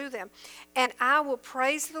go through them, and I will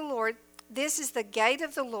praise the Lord. This is the gate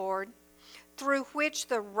of the Lord, through which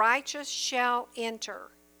the righteous shall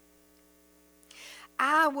enter.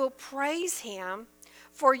 I will praise him,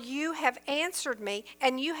 for you have answered me,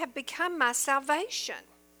 and you have become my salvation."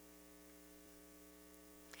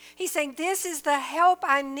 He's saying, this is the help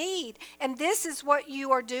I need, and this is what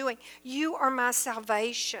you are doing. You are my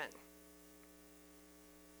salvation.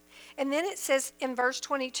 And then it says in verse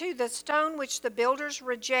 22, "The stone which the builders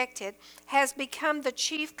rejected has become the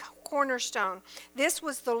chief cornerstone. This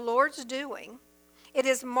was the Lord's doing. It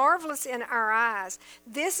is marvelous in our eyes.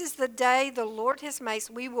 This is the day the Lord has made.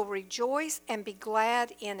 We will rejoice and be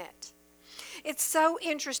glad in it." It's so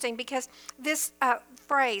interesting because this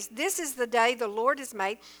phrase, "This is the day the Lord has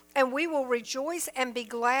made, and we will rejoice and be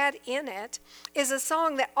glad in it," is a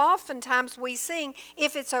song that oftentimes we sing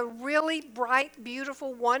if it's a really bright,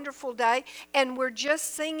 beautiful, wonderful day, and we're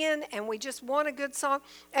just singing and we just want a good song,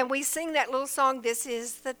 and we sing that little song, "This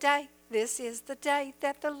is the day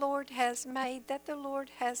that the Lord has made, that the Lord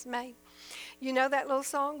has made." You know that little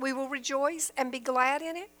song? We will rejoice and be glad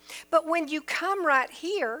in it. But when you come right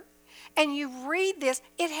here, and you read this,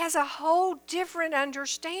 it has a whole different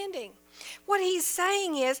understanding. What he's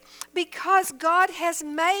saying is, because God has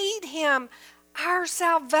made him our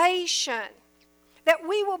salvation, that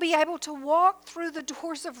we will be able to walk through the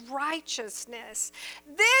doors of righteousness.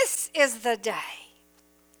 This is the day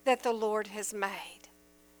that the Lord has made.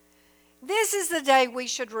 This is the day we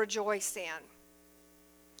should rejoice in.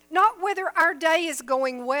 Not whether our day is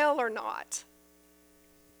going well or not,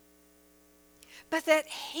 but that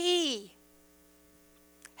he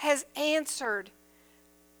has answered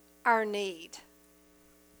our need.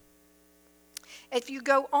 If you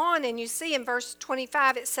go on and you see in verse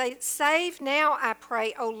 25, it says, "Save now, I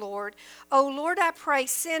pray, O Lord. O Lord, I pray,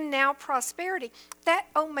 send now prosperity." That,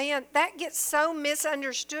 oh man, that gets so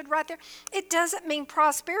misunderstood right there. It doesn't mean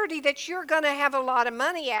prosperity that you're going to have a lot of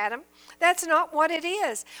money, Adam. That's not what it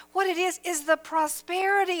is. What it is the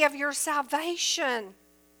prosperity of your salvation.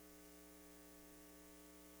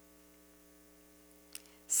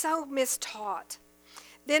 So mistaught.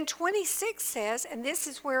 Then 26 says, and this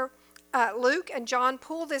is where Luke and John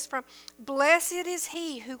pull this from, "Blessed is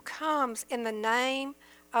he who comes in the name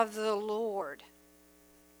of the Lord."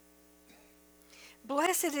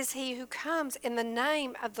 Blessed is he who comes in the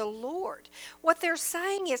name of the Lord. What they're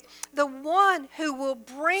saying is the one who will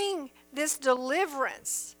bring this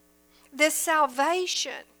deliverance, this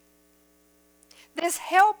salvation, this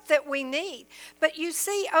help that we need. But you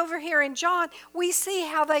see over here in John, we see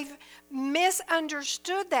how they've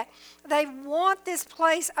misunderstood that. They want this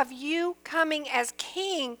place of you coming as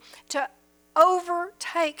king to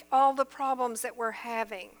overtake all the problems that we're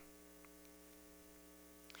having.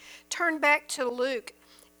 Turn back to Luke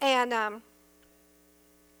and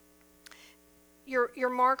your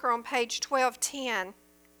marker on page 1210.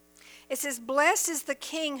 It says, "Blessed is the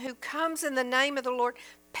King who comes in the name of the Lord.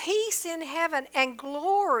 Peace in heaven and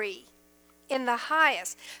glory in the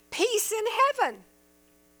highest." Peace in heaven.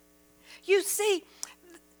 You see,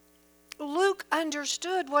 Luke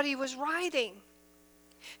understood what he was writing.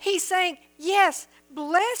 He's saying, yes,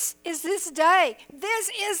 blessed is this day. This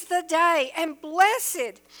is the day. And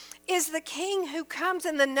blessed is the King who comes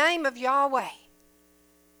in the name of Yahweh.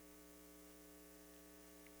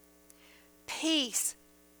 Peace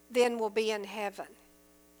then will be in heaven.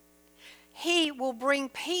 He will bring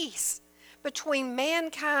peace between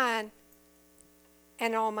mankind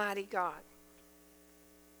and Almighty God.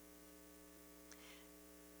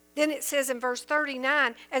 Then it says in verse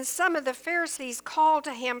 39, "And some of the Pharisees called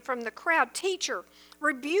to him from the crowd, 'Teacher,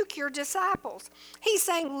 rebuke your disciples.'" He's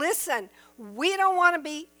saying, listen, we don't want to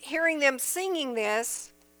be hearing them singing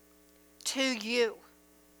this to you.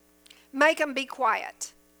 Make them be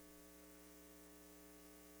quiet.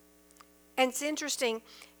 And it's interesting,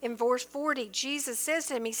 in verse 40, Jesus says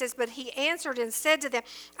to him, he says, "But he answered and said to them,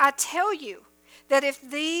 I tell you that if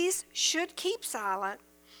these should keep silent,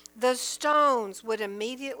 the stones would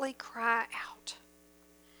immediately cry out."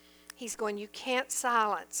 He's going, you can't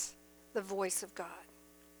silence the voice of God.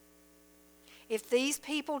 If these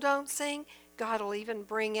people don't sing, God will even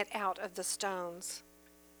bring it out of the stones.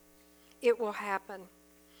 It will happen.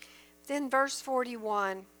 Then verse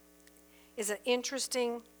 41 is an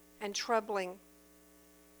interesting and troubling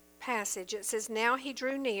passage. It says, "Now he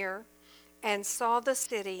drew near and saw the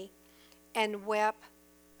city and wept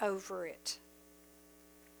over it."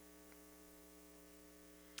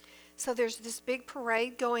 So there's this big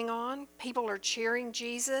parade going on. People are cheering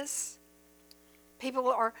Jesus. People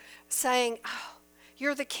are saying, "Oh,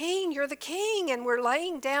 you're the king, you're the king." And we're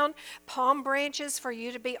laying down palm branches for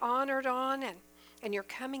you to be honored on. And you're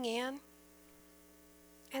coming in.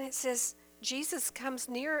 And it says, Jesus comes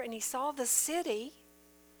near and he saw the city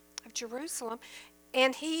of Jerusalem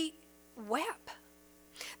and he wept.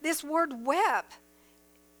 This word wept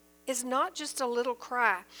is not just a little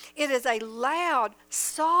cry. It is a loud,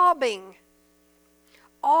 sobbing,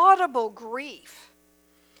 audible grief,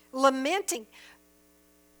 lamenting,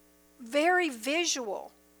 very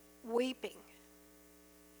visual weeping.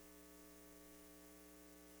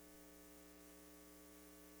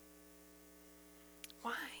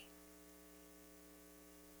 Why?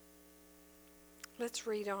 Let's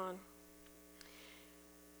read on.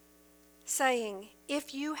 Saying,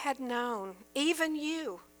 "If you had known, even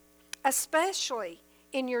you, especially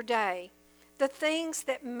in your day, the things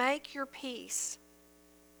that make your peace,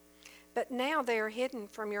 but now they are hidden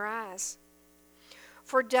from your eyes.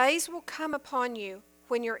 For days will come upon you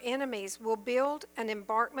when your enemies will build an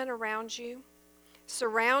embankment around you,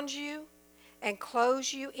 surround you, and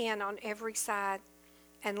close you in on every side,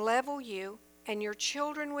 and level you and your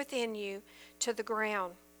children within you to the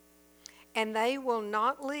ground. And they will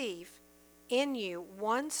not leave in you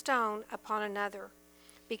one stone upon another,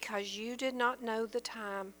 because you did not know the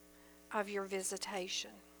time of your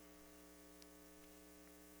visitation.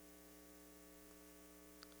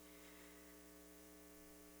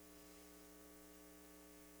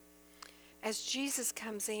 As Jesus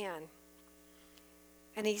comes in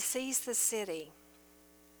and he sees the city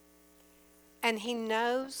and he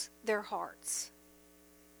knows their hearts,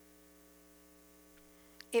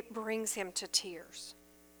 it brings him to tears.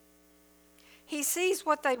 He sees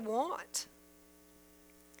what they want.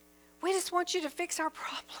 We just want you to fix our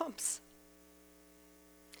problems.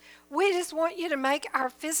 We just want you to make our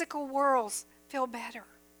physical worlds feel better.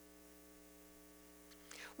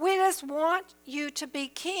 We just want you to be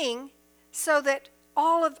king so that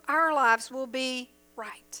all of our lives will be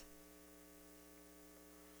right.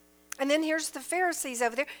 And then here's the Pharisees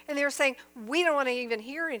over there, and they're saying, we don't want to even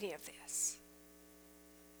hear any of this.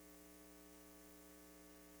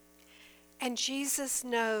 And Jesus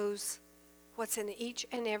knows what's in each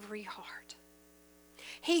and every heart.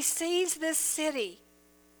 He sees this city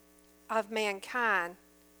of mankind,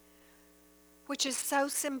 which is so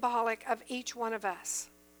symbolic of each one of us,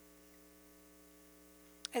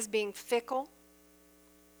 as being fickle,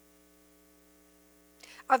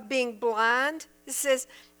 of being blind. It says,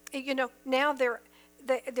 now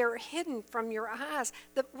they're hidden from your eyes.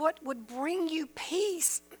 That what would bring you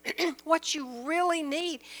peace, what you really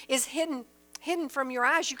need, is hidden from your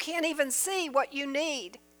eyes. You can't even see what you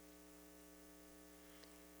need.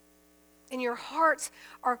 And your hearts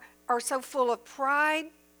are so full of pride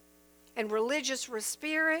and religious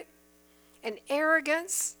spirit and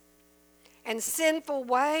arrogance and sinful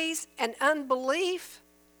ways and unbelief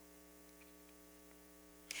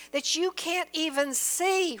that you can't even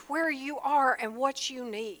see where you are and what you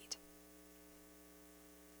need.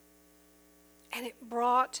 And it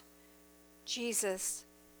brought Jesus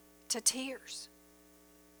to tears.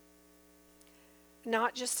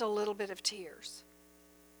 Not just a little bit of tears,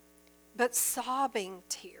 but sobbing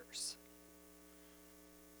tears.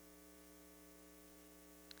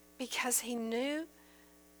 Because he knew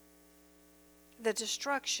the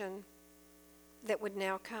destruction that would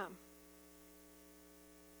now come.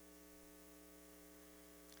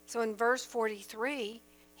 So in verse 43,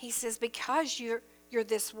 he says, because you're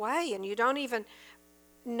this way and you don't even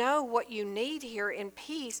know what you need here in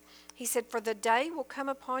peace, he said, for the day will come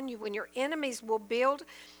upon you when your enemies will build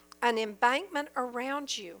an embankment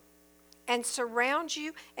around you and surround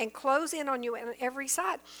you and close in on you on every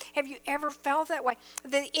side. Have you ever felt that way?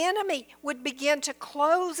 The enemy would begin to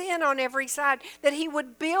close in on every side, that he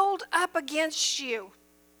would build up against you.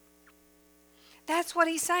 That's what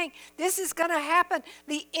he's saying. This is going to happen.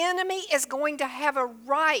 The enemy is going to have a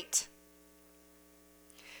right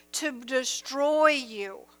to destroy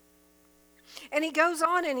you. And he goes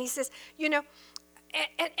on and he says,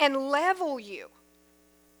 and level you.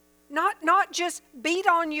 Not just beat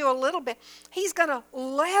on you a little bit. He's going to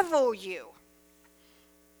level you.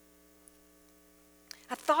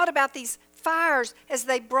 I thought about these fires as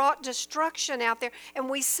they brought destruction out there, and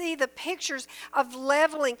we see the pictures of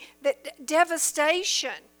leveling, that devastation.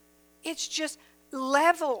 It's just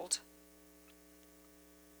leveled.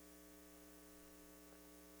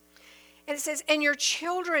 And it says, and your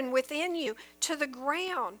children within you to the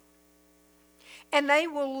ground, and they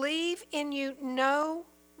will leave in you no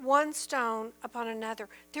one stone upon another.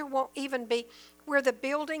 There won't even be, where the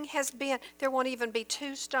building has been, there won't even be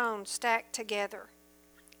two stones stacked together.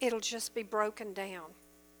 It'll just be broken down.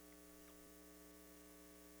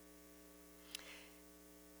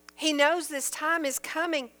 He knows this time is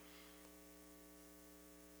coming,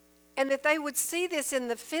 and that they would see this in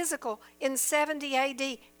the physical in 70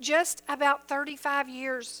 AD, just about 35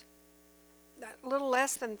 years, a little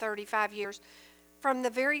less than 35 years, from the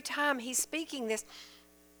very time he's speaking this.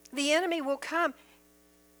 The enemy will come,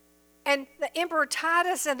 and the Emperor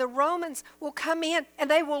Titus and the Romans will come in, and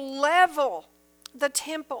they will level the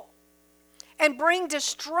temple and bring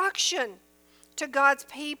destruction to God's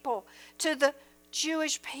people, to the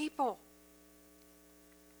Jewish people.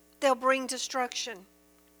 They'll bring destruction.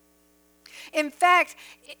 In fact,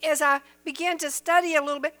 as I began to study a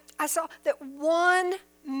little bit, I saw that 1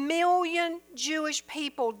 million Jewish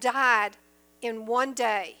people died in one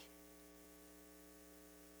day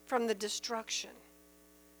from the destruction.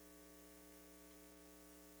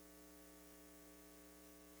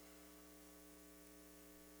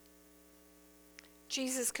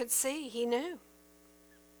 Jesus could see, he knew.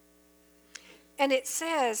 And it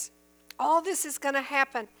says, all this is going to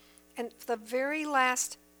happen. And the very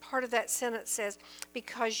last part of that sentence says,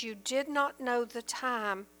 because you did not know the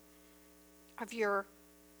time of your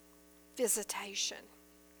visitation.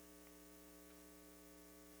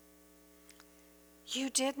 You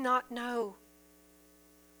did not know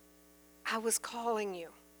I was calling you.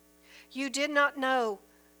 You did not know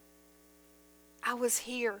I was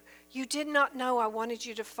here. You did not know I wanted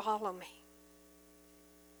you to follow me.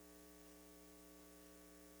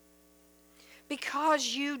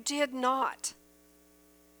 Because you did not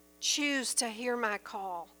choose to hear my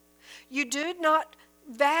call. You did not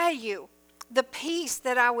value the peace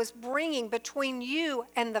that I was bringing between you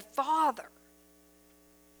and the Father.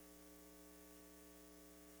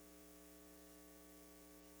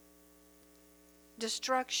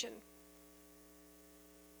 Destruction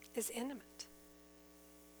is imminent.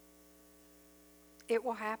 It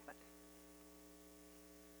will happen.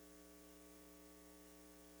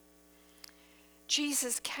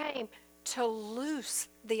 Jesus came to loose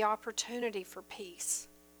the opportunity for peace.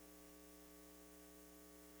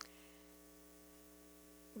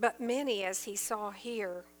 But many, as he saw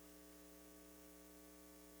here,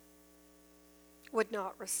 would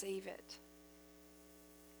not receive it.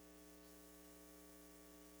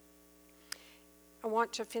 I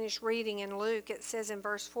want to finish reading in Luke. It says in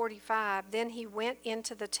verse 45, "Then he went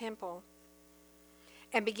into the temple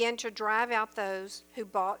and began to drive out those who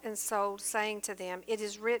bought and sold, saying to them, 'It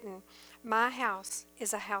is written, my house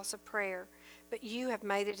is a house of prayer, but you have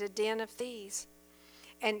made it a den of thieves.'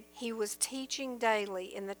 And he was teaching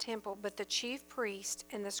daily in the temple, but the chief priests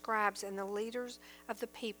and the scribes and the leaders of the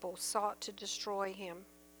people sought to destroy him,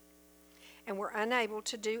 and were unable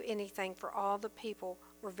to do anything, for all the people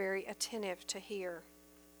were very attentive to hear."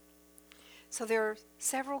 So there are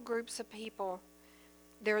several groups of people.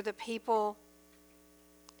 There are the people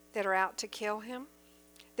that are out to kill him.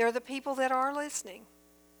 There are the people that are listening.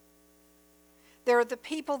 There are the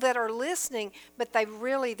people that are listening, but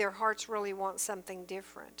their hearts really want something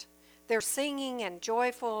different. They're singing and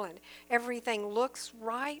joyful and everything looks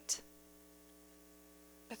right,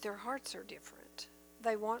 but their hearts are different.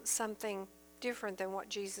 They want something different than what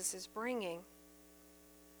Jesus is bringing.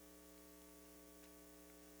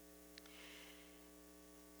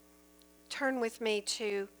 Turn with me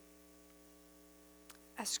to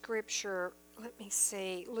a scripture. Let me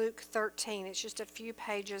see. Luke 13. It's just a few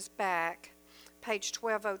pages back. Page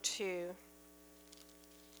 1202.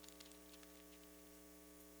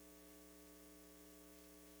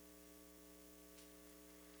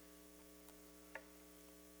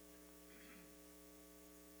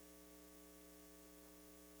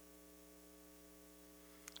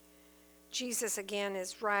 Jesus again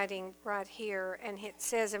is writing right here, and it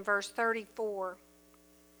says in verse 34,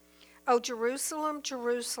 "O Jerusalem,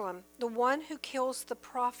 Jerusalem, the one who kills the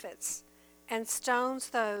prophets and stones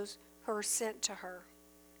those who are sent to her."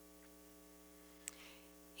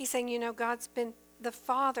 He's saying, the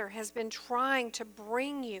Father has been trying to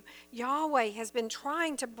bring you, Yahweh has been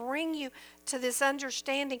trying to bring you to this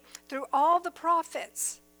understanding through all the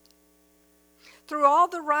prophets, through all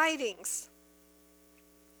the writings,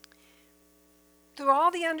 through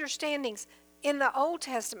all the understandings in the Old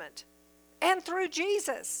Testament, and through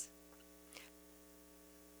Jesus.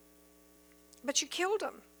 But you killed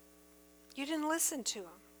him. You didn't listen to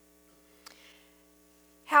him.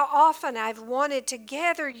 How often I've wanted to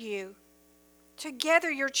gather your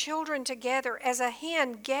children together as a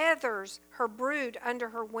hen gathers her brood under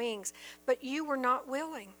her wings, but you were not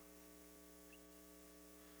willing.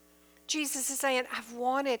 Jesus is saying,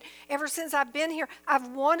 ever since I've been here, I've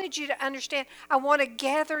wanted you to understand. I want to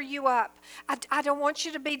gather you up. I don't want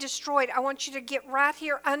you to be destroyed. I want you to get right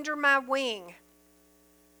here under my wing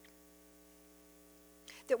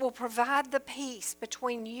that will provide the peace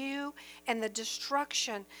between you and the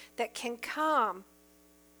destruction that can come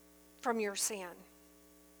from your sin.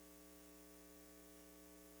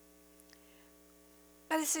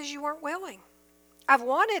 But it says you weren't willing. I've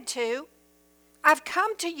wanted to. I've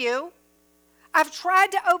come to you. I've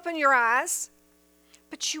tried to open your eyes,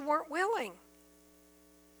 but you weren't willing.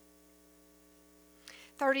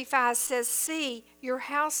 35 says, "See, your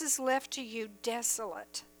house is left to you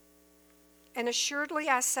desolate. And assuredly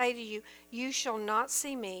I say to you, you shall not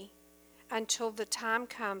see me until the time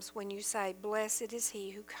comes when you say, 'Blessed is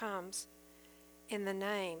he who comes in the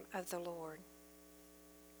name of the Lord.'"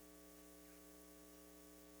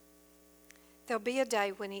 There'll be a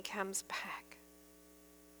day when he comes back.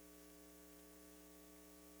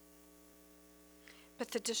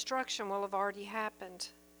 But the destruction will have already happened.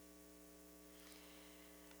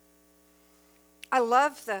 I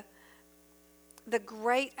love the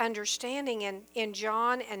great understanding in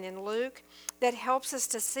John and in Luke that helps us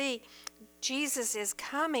to see Jesus is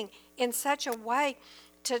coming in such a way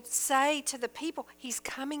to say to the people, he's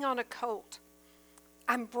coming on a colt.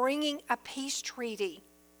 I'm bringing a peace treaty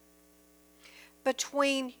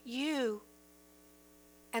between you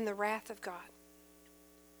and the wrath of God.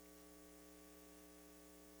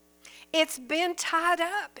 It's been tied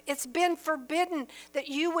up. It's been forbidden that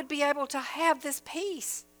you would be able to have this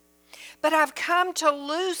peace. But I've come to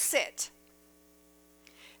loose it,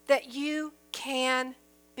 that you can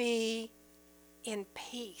be in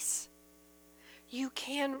peace. You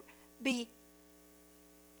can be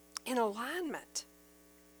in alignment.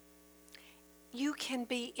 You can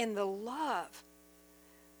be in the love.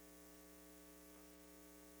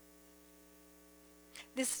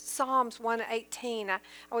 This Psalms 118, I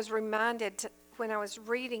was reminded when I was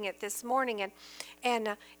reading it this morning,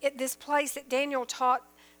 and this place that Daniel taught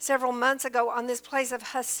several months ago on this place of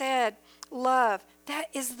Hesed, love. That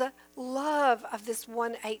is the love of this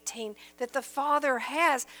 118 that the Father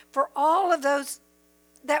has for all of those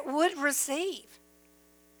that would receive.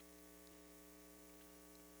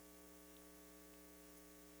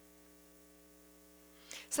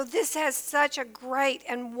 So this has such a great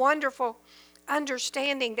and wonderful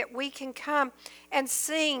understanding that we can come and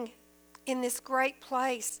sing in this great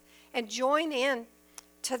place and join in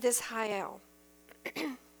to this Hayel.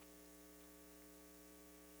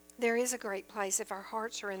 There is a great place if our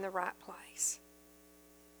hearts are in the right place.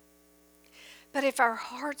 But if our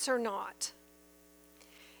hearts are not,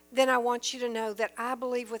 then I want you to know that I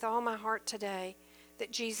believe with all my heart today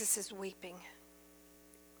that Jesus is weeping,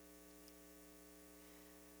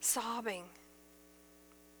 sobbing,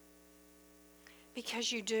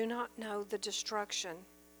 because you do not know the destruction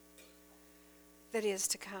that is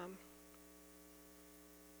to come.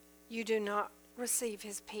 You do not receive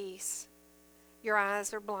his peace. Your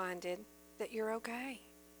eyes are blinded that you're okay.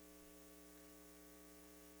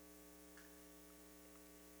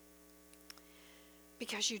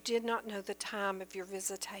 Because you did not know the time of your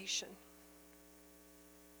visitation.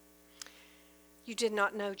 You did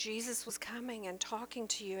not know Jesus was coming and talking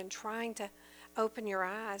to you and trying to open your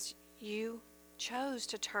eyes. You chose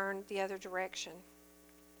to turn the other direction.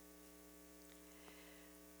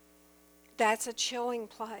 That's a chilling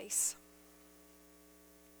place.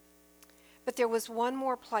 But there was one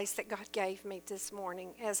more place that God gave me this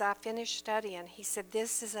morning as I finished studying. He said,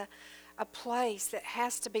 this is a place that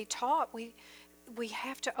has to be taught. We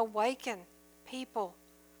have to awaken people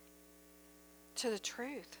to the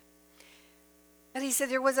truth. But he said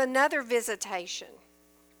there was another visitation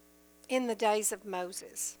in the days of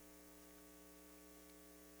Moses.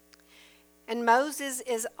 And Moses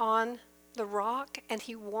is on the rock and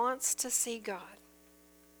he wants to see God.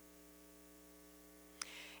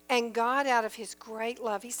 And God, out of his great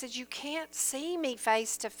love, he said, you can't see me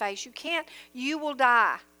face to face. You will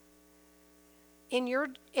die. In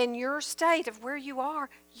your state of where you are,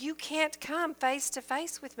 you can't come face to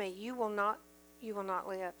face with me. You will not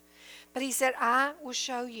live. But he said, I will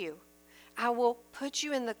show you. I will put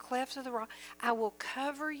you in the cleft of the rock. I will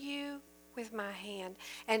cover you with my hand.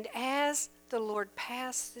 And as the Lord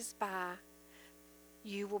passes by,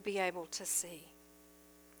 you will be able to see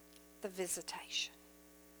the visitation.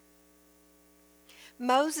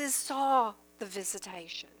 Moses saw the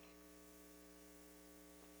visitation.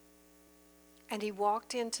 And he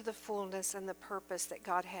walked into the fullness and the purpose that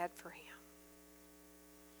God had for him.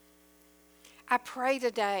 I pray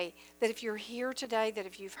today that if you're here today, that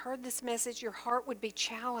if you've heard this message, your heart would be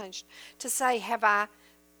challenged to say, do I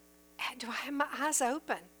have my eyes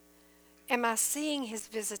open? Am I seeing his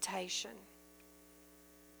visitation?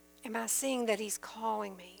 Am I seeing that he's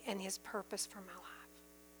calling me and his purpose for my life?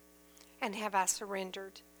 And have I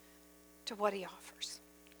surrendered to what he offers?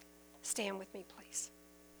 Stand with me, please.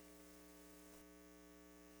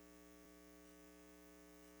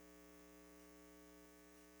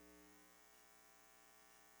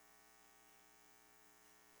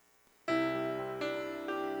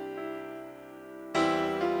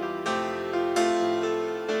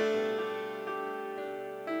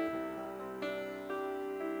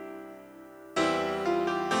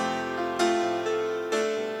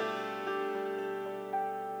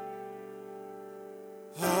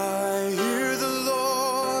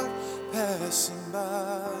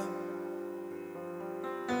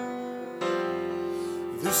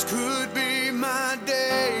 This could be my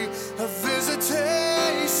day of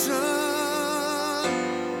visitation.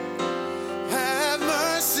 Have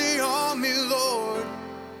mercy on me, Lord.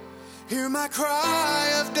 Hear my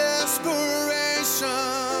cry of desperation.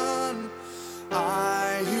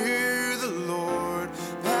 I hear the Lord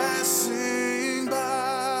passing by.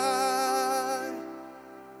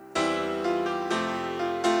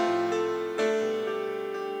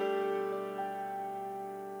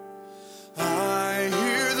 I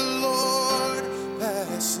hear the Lord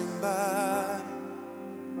passing by.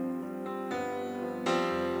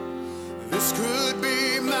 This could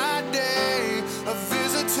be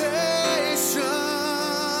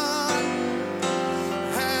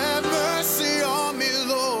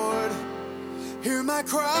my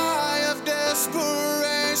cry of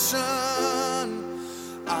desperation.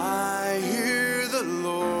 I hear the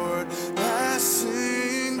Lord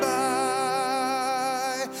passing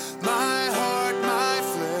by. My heart, my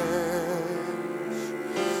flesh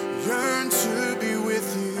yearn to be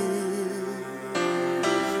with you.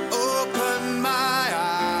 Open my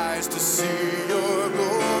eyes to see your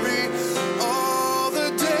glory all the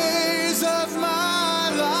days of my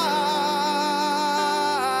life.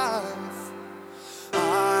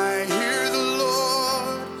 I hear the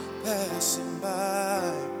Lord passing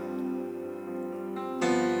by.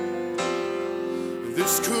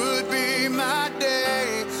 This could be my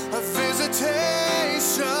day of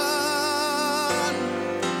visitation.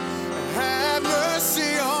 Have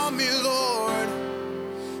mercy on me, Lord.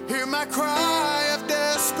 Hear my cry of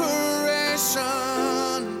desperation.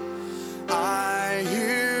 I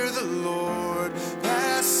hear the Lord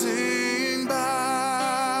passing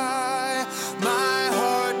by. My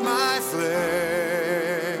heart, my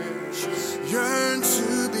flesh yearn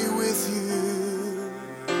to be with you.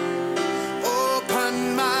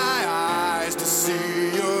 Open my eyes to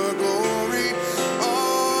see your glory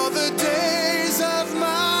all the days of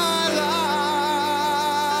my life.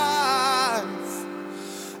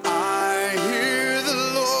 I hear the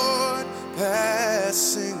Lord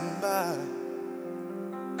passing by.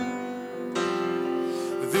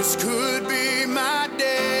 This could be my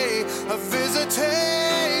day of visitation.